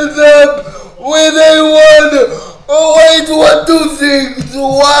fastest lap with a 1:08.126.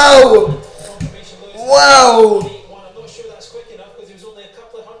 Wow. I'm not sure that's quick enough because he was only a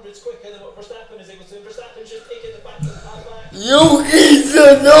couple of hundreds quicker than what Verstappen is able to. Verstappen's just taking the back. Yuki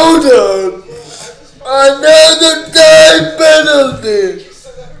Tsunoda. Another time penalty.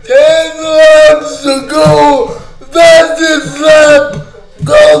 10 laps to go. Fastest lap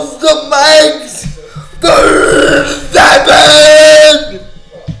goes to Max Verstappen.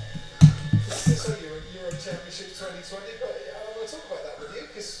 So Euro Championship 2020, but I want to talk about that with you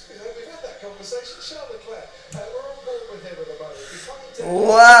because we've had that conversation. Charles Leclerc, we're on board with him at the moment.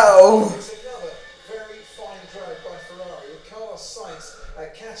 Wow. It's another very fine drag by Ferrari with Carlos Sainz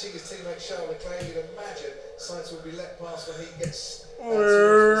catching his teammate Charles Leclerc. You'd imagine Sainz will be let past when he gets.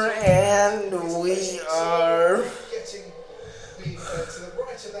 And we are Getting to the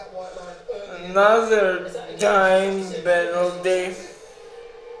right of that white line early. another time penalty.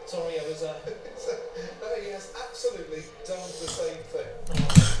 Sorry, I was. No, he has absolutely done the same thing.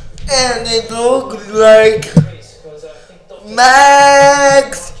 And it looks like Because I think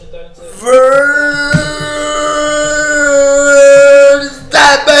Max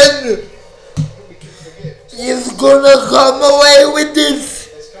Verstappen is gonna come away with this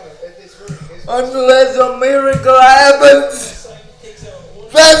unless a miracle happens.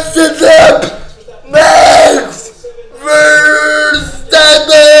 Fastest up, Max Verstappen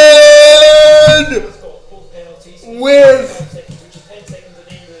with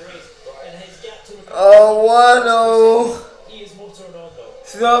a 1:0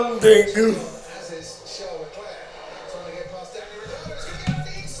 something. As is Charles Leclerc trying to get past Daniel Ricciardo. He's going to get on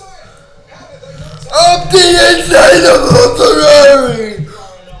the inside. How did they not take Up the inside of the Ferrari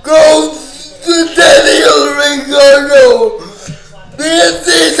goes to Daniel Ricciardo. This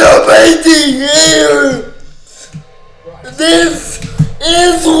is amazing here. This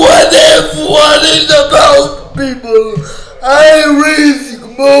is what F1 is about, people. High risk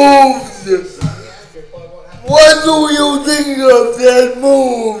moves. What do you think of that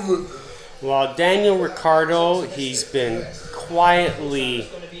move? Well, Daniel Ricciardo, he's been quietly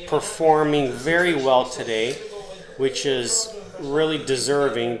performing very well today, which is really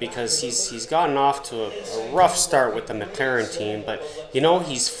deserving because he's gotten off to a rough start with the McLaren team. But,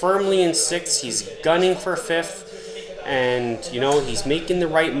 he's firmly in 6th, he's gunning for 5th, and, he's making the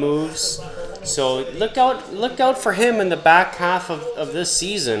right moves. So look out for him in the back half of this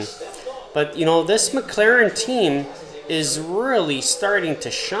season. But, this McLaren team is really starting to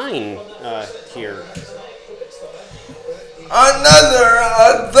shine here. Another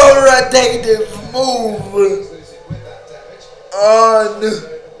authoritative move on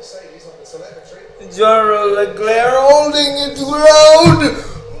Charles Leclerc holding his ground,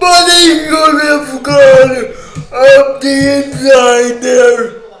 but he could have gone up the inside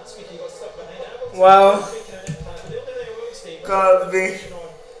there. Wow. Coffee.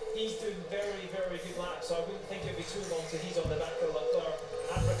 He's doing very, very good laps, so I wouldn't think it'd be too long till he's on the back of Leclerc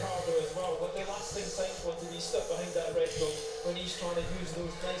and Ricciardo as well. But the last thing Sainz wanted, he's stuck behind that Red Bull when he's trying to use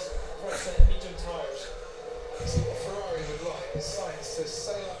those nice front set medium tyres. See what Ferrari would like is Sainz to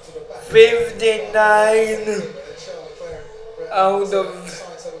sail up to the back. 59 out of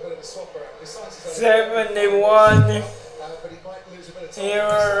Sainz have a bit of a swapper out. 71 But he might lose a bit of time. here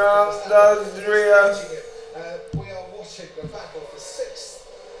around Austria. We are launching the battle for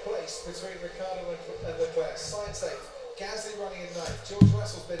 6th place between Ricciardo and Leclerc. Side safe. Gasly running in 9th. George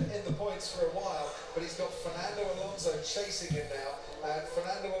Russell's been in the points for a while, but he's got Fernando Alonso chasing him now. And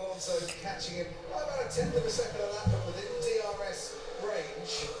Fernando Alonso catching him by about a tenth of a second a lap, but within DRS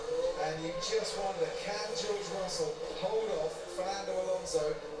range. And you just wonder, can George Russell hold off Fernando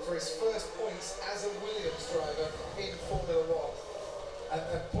Alonso for his first points as a Williams driver in Formula One? And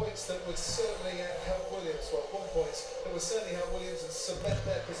points that would certainly help Williams, well, 1 point that would certainly help Williams and cement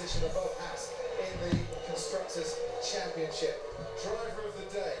their position above Haas in the Constructors' Championship. Driver of the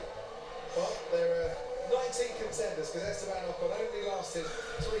day. Well, there are 19 contenders because Esteban Ocon only lasted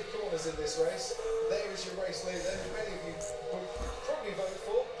 3 corners in this race. There is your race leader, who many of you would probably vote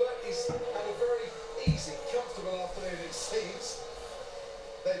for, but he's had a very easy, comfortable afternoon, it seems.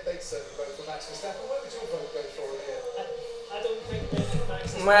 They'd certainly vote for Max Verstappen. Where would your vote go for here? I don't think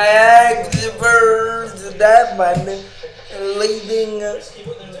Max is Max Verstappen leading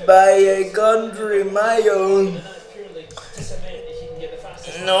by a country mile. and that's purely to cement that he can get the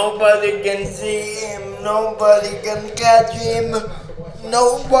fastest lap. Nobody can see him, nobody can catch him,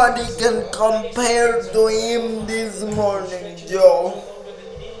 nobody can compare to him this morning, Joe. Longer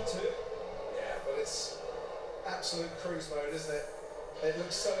than you need to. Yeah, but it's absolute cruise mode, isn't it? It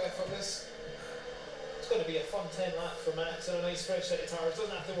looks so effortless. It's going to be a fun 10 lap for Max and a nice fresh set of tyres.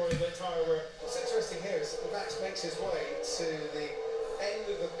 Doesn't have to worry about tyre wear. What's interesting here is that Max makes his way to the end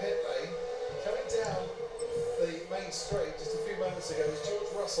of the pit lane. Coming down the main straight just a few moments ago was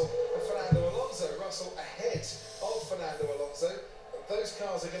George Russell and Fernando Alonso. Russell ahead of Fernando Alonso. Those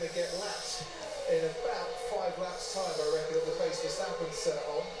cars are going to get lapped in about 5 laps time, I reckon, at the pace Verstappen's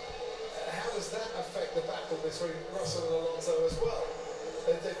on. How does that affect the battle between Russell and Alonso as well?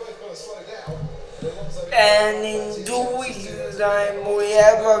 They've both got to slow down. And in 2 weeks' time, we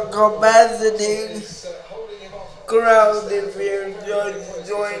have a capacity crowd. If you're just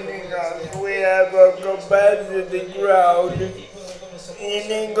joining us, we have a capacity crowd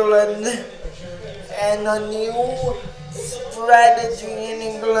in England, and a new strategy in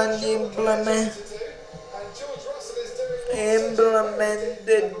England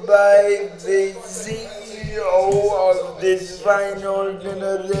implemented by the CEO of this fine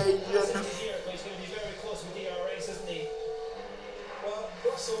organization. He's going to be very close with DRS, isn't he? Well,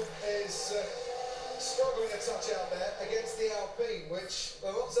 Russell is struggling a touch out there against the Alpine, which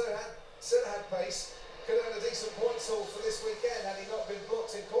Alonso still had pace. Could have had a decent points haul for this weekend had he not been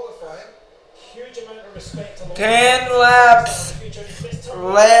blocked in qualifying. Huge amount of respect to 10 laps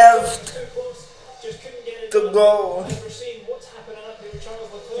left to go. We're seeing what's happening up here with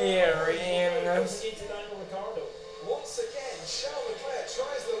Charles Leclerc. Here in Into Daniel Ricciardo. Once again, Charles Leclerc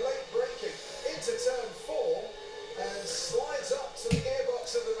tries the late braking into turn 4 and slides up to the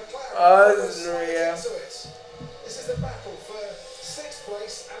gearbox of the McLaren. Austria. This is the battle for 6th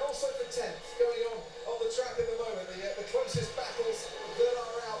place and also for 10th going on the track at the moment. The closest battles that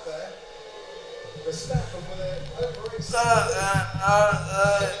are out there. Verstappen with an over 8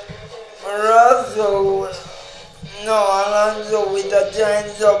 Russell, no, Alonso with a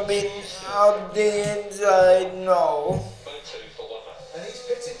chance of being up the inside, no. and he's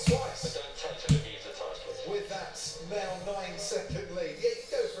pitted twice. With that now 9-second lead. Yeah, you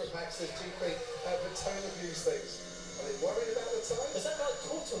go for it, Max, this GP, but don't abuse things. Are they worried about the time? Is that not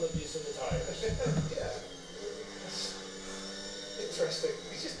total abuse of the tyres? Yeah. Interesting.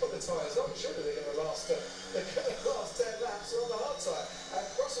 He's just put the tyres on. Surely they're going to last 10 laps on the hard tyre. And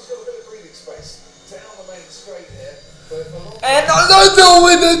Russell's got a bit of breathing space down the main straight here. But And Alonso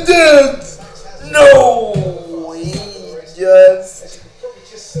with a dent! No! He just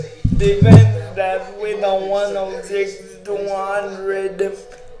defends that with a 106 to 100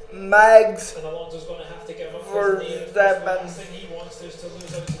 max And Alonso's going to have to give him for the that last thing he wants is to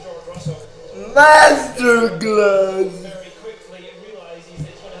lose out to George Russell. masterclass. Very quickly it realises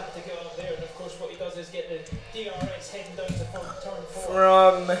that he's going to have to get up there, and of course what he does is get the DRS heading down to turn 4.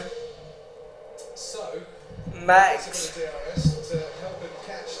 From So, Max. DRS to help him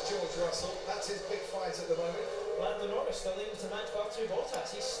catch George Russell. That's his big fight at the moment. Lando Norris still able to match Valtteri Bottas.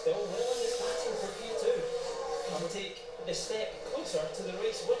 He's still winning this battle for P2. He can take the step closer to the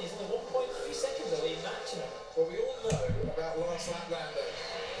race win. He's only 1.3 seconds away matching him. Well, we all know about last lap Lando,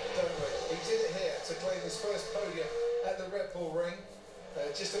 don't we? He did it here to claim his first podium at the Red Bull Ring.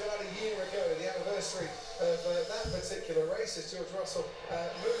 Just about a year ago, the anniversary of that particular race, as George Russell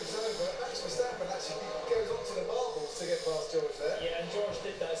moves over. Max Verstappen actually goes onto the marbles to get past George there. Yeah, and George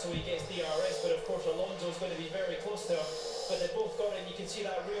did that so he gets DRS, but of course Alonso's going to be very close to him. But they both got it, and you can see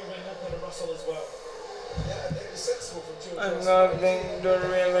that rear wing open to Russell as well. Yeah, it was sensible from George I'm Russell. nothing to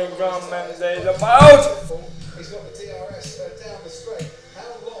really commentate about. He's got the DRS down the straight.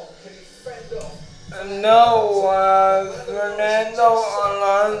 How long can he fend off? No, Fernando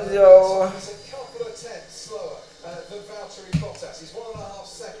Alonso. He's a couple of tenths slower than Valtteri Bottas. He's 1.5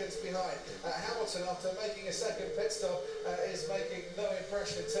 seconds behind. Hamilton, after making a second pit stop, is making no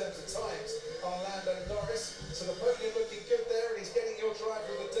impression in terms of times on Lando Norris. So the podium looking good there, and he's getting your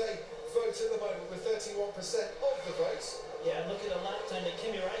driver of the day vote at the moment with 31% of the votes. Yeah, and look at the lap time that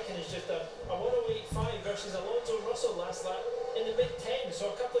Kimi Räikkönen is just a 1:08.5 versus Alonso and Russell last lap in the mid-10, so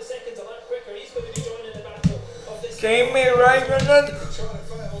a couple of seconds a lap quicker. He's going to be joining the battle of this. Kimi Räikkönen.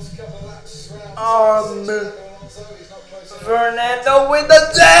 Fernando with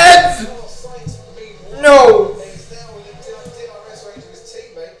the chance. No.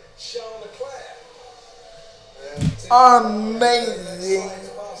 Amazing.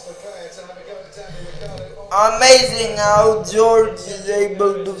 Amazing how George is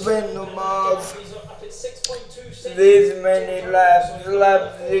able to fend them off this many laps.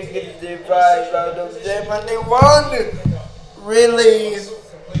 Lap 65 out of 71. Really.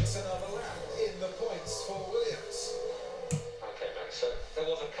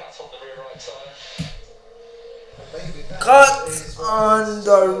 Cut on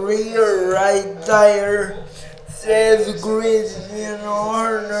the rear right tire, says Christian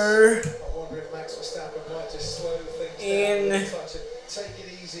Horner in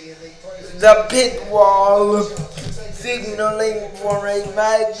the pit wall, signaling for a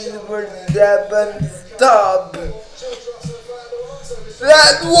Max Verstappen stop.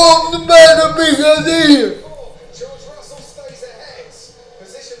 That won't matter because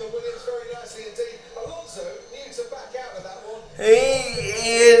he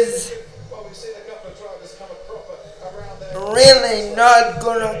is really not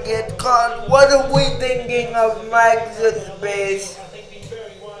gonna get caught. What are we thinking of Max's pace?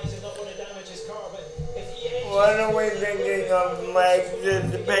 What are we thinking of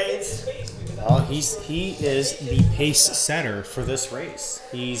Max's pace? Well, he is the pace setter for this race.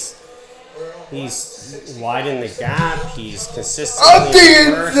 He's widened the gap. He's consistently On the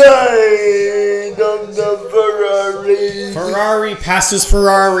inside of the Ferrari. Ferrari passes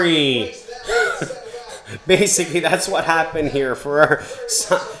Ferrari. Basically, that's what happened here.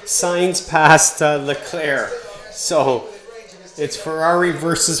 Sainz passed Leclerc. So it's Ferrari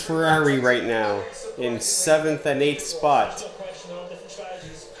versus Ferrari right now in 7th and 8th spot.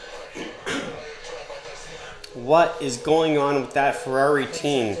 What is going on with that Ferrari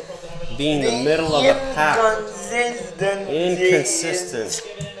team being the middle of the pack? Inconsistent.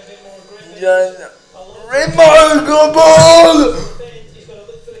 Just remarkable.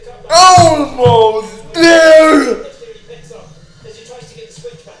 Almost there.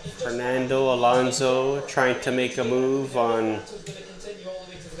 Fernando Alonso trying to make a move on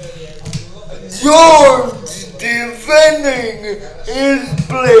George defending his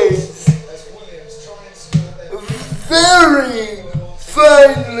place very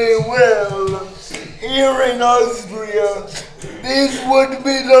finely well here in Austria. This would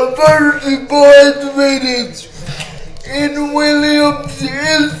be the first point vintage in Williams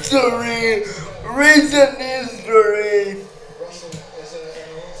history, recent history.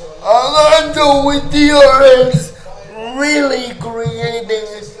 Alonso with DRS really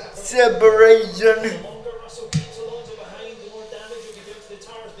creating separation.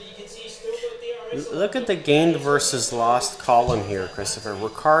 Look at the gained versus lost column here, Christopher.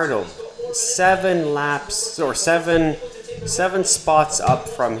 Ricardo, 7 laps or seven spots up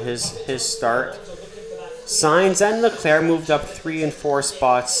from his start. Sainz and Leclerc moved up 3 and 4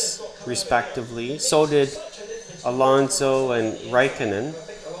 spots respectively. So did Alonso and Raikkonen.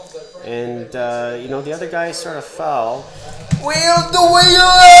 And the other guys sort of fell. Wheel the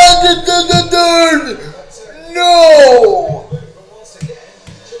wheel added to the turn. No.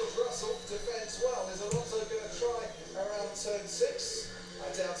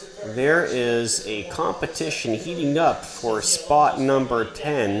 There is a competition heating up for spot number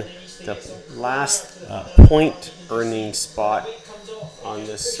 10, the last point earning spot on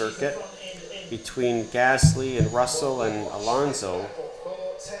this circuit, between Gasly and Russell and Alonso. For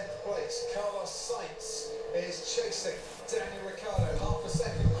 10th place, Carlos Sainz is chasing Daniel Ricciardo half a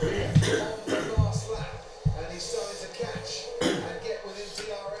second on the last lap, and he's starting to catch and get within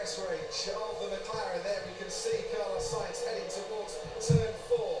DRS range of the McLaren. There we can see Carlos Sainz heading towards turn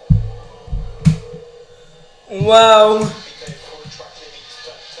 4. Wow.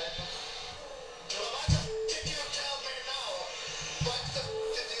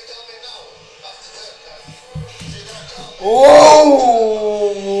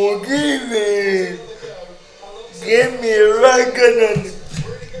 Whoa! Give me Raikkonen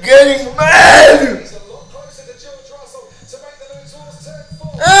getting mad!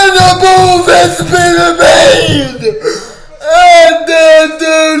 move has been made! And the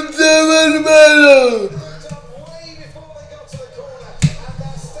third medal! Way before they got to the corner, and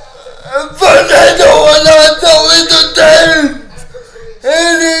that's started. Fernando Alonso in the turn!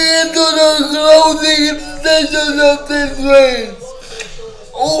 Heading into the closing stages of this race.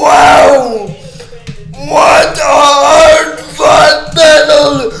 Wow! What a hard-fought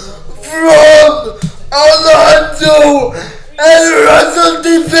battle from Alonso and Russell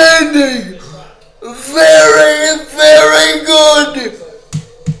defending. Very, very good.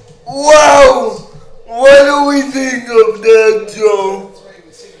 Wow! What do we think of that, Joe?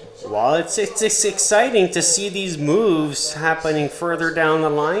 Well, it's exciting to see these moves happening further down the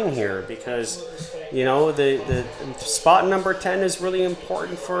line here because, you know, the spot number 10 is really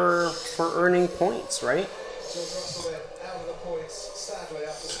important for earning points, right? George Russell then out of the points, sadly,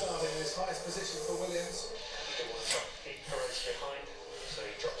 after starting in his highest position for Williams. He didn't want to keep Perez behind, so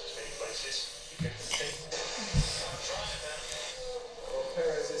he drops as many places. He can continue. Well,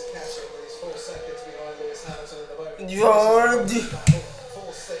 Perez is catching, but he's 4 seconds behind Lewis Hamilton at the moment. George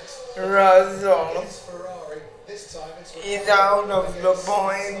 4-6. Russell Against Ferrari. This time it's is out of the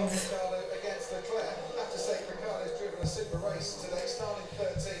points. Ricardo against Leclerc. I have to say, Ricardo's driven a super race today, starting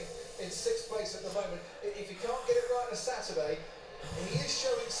 13th in 6th place at the moment. If he can't get it right on a Saturday, he is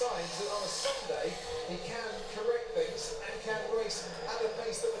showing signs that on a Sunday he can correct things and can race at the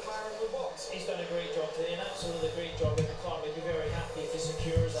pace that McLaren would want. He's done a great job today, an absolutely great job in the car. We'd be very happy if he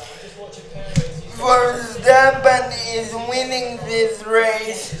secures that. I'm just watching Perez. Verstappen is winning this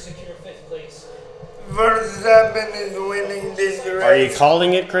race. To secure 5th place. Verstappen is winning this race. Are you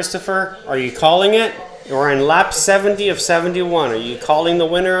calling it, Christopher? Are you calling it? We're in lap 70 of 71. Are you calling the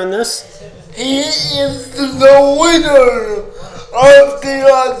winner on this? He is the winner of the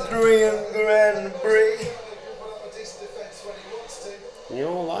Austrian Grand Prix. You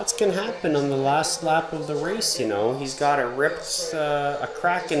know, lots can happen on the last lap of the race, you know. He's got a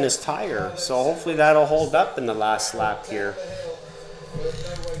crack in his tire, so hopefully that'll hold up in the last lap here.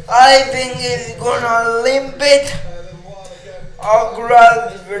 I think he's gonna limp it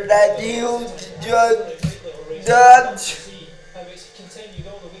across for that huge Dutch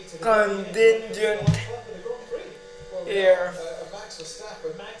contingent here. Max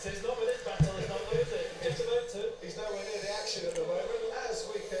Verstappen. Max is not with his battle, he's not with it. Just about to. He's nowhere near the action at the moment, as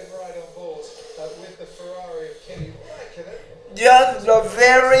we can ride on board with the Ferrari of Kimi Räikkönen. Just a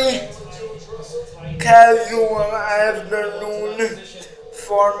very George Russell. casual afternoon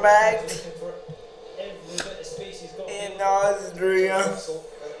for Max Every bit of space he's got. in Austria. Russell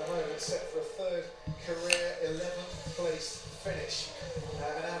at the moment set for a third career 11th place finish.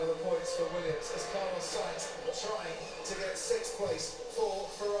 And out of the points for Williams as Carlos Sainz trying to get 6th place for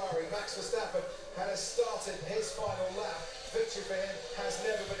Ferrari. Max Verstappen has started his final lap. Victory for him has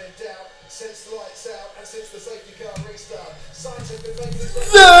never been in doubt since lights out and since the safety car restart. Sainz has been making his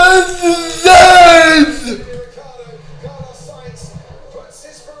Ricardo, Carlos Sainz puts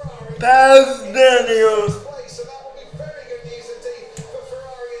his Ferrari Past Daniel. place, and that will be very good news indeed for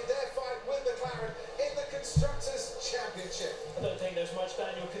Ferrari in their fight with McLaren in the Constructors' Championship. I don't think there's much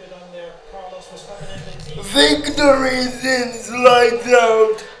Daniel could have done there. Carlos was coming in the team. Victory since lights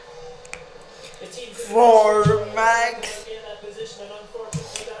out The team for Max. in that position, and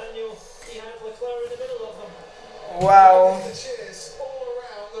unfortunately Daniel, he had Leclerc in the middle of them. Wow. The cheers all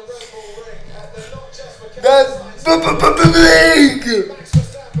around the Red Bull ring, and they're not just for That's Carlos big. Max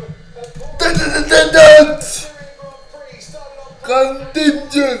Verstappen That's Grand Prix started on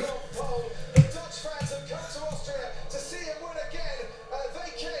contingent. pole. The Dutch fans have come to Austria to see him win again.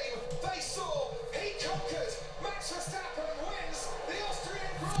 They came, they saw, he conquered. Max Verstappen wins the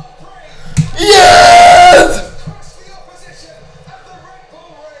Austrian Grand Prix. Yes! Crushed the opposition at the Red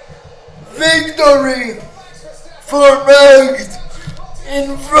Bull ring. Victory Max Verstappen for Max in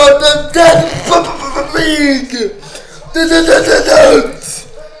front of that big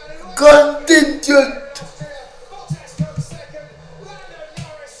contingent. Bottas comes second. Lando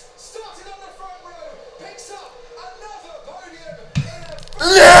Norris started on the front row, picks up another podium in a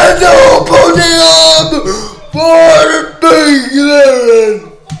Lando podium for Big Aaron.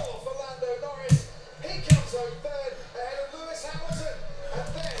 four for Lando Norris. He comes home third ahead of Lewis Hamilton, and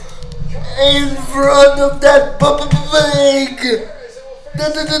then In front of that big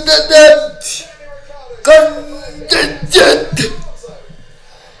contingent.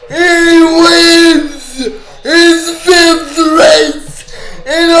 He wins his 5th race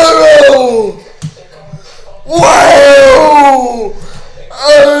in a row. Wow!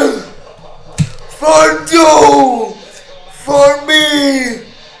 For Joe, for me.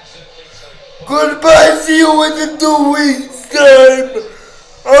 Goodbye, see you in 2 weeks time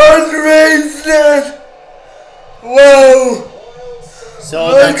on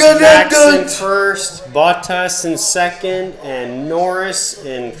Max in first, Bottas in second, and Norris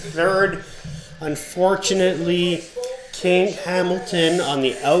in third. Unfortunately, King Hamilton on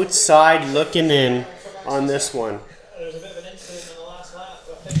the outside looking in on this one. There was a bit of an incident in the last lap.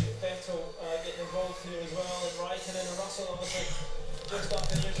 I think Vettel getting involved here as well, and Raikkonen and Russell obviously just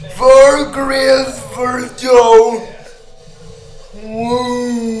up in your face. For Chris, for Joe.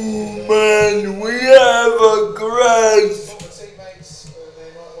 Woo, man, we have a crash. Teammates, they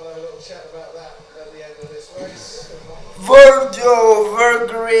might want to have a little chat about that at the end of this race. For Joe, for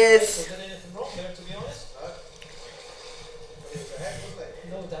Chris. Wasn't anything wrong there, to be honest. It was ahead, wasn't it?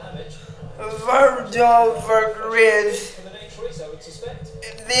 No damage. For Joe, for Chris. For the next race, I would suspect.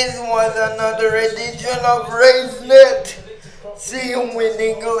 This was another edition of RaceNet. See you in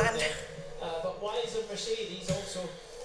England. But Wise and Mercedes also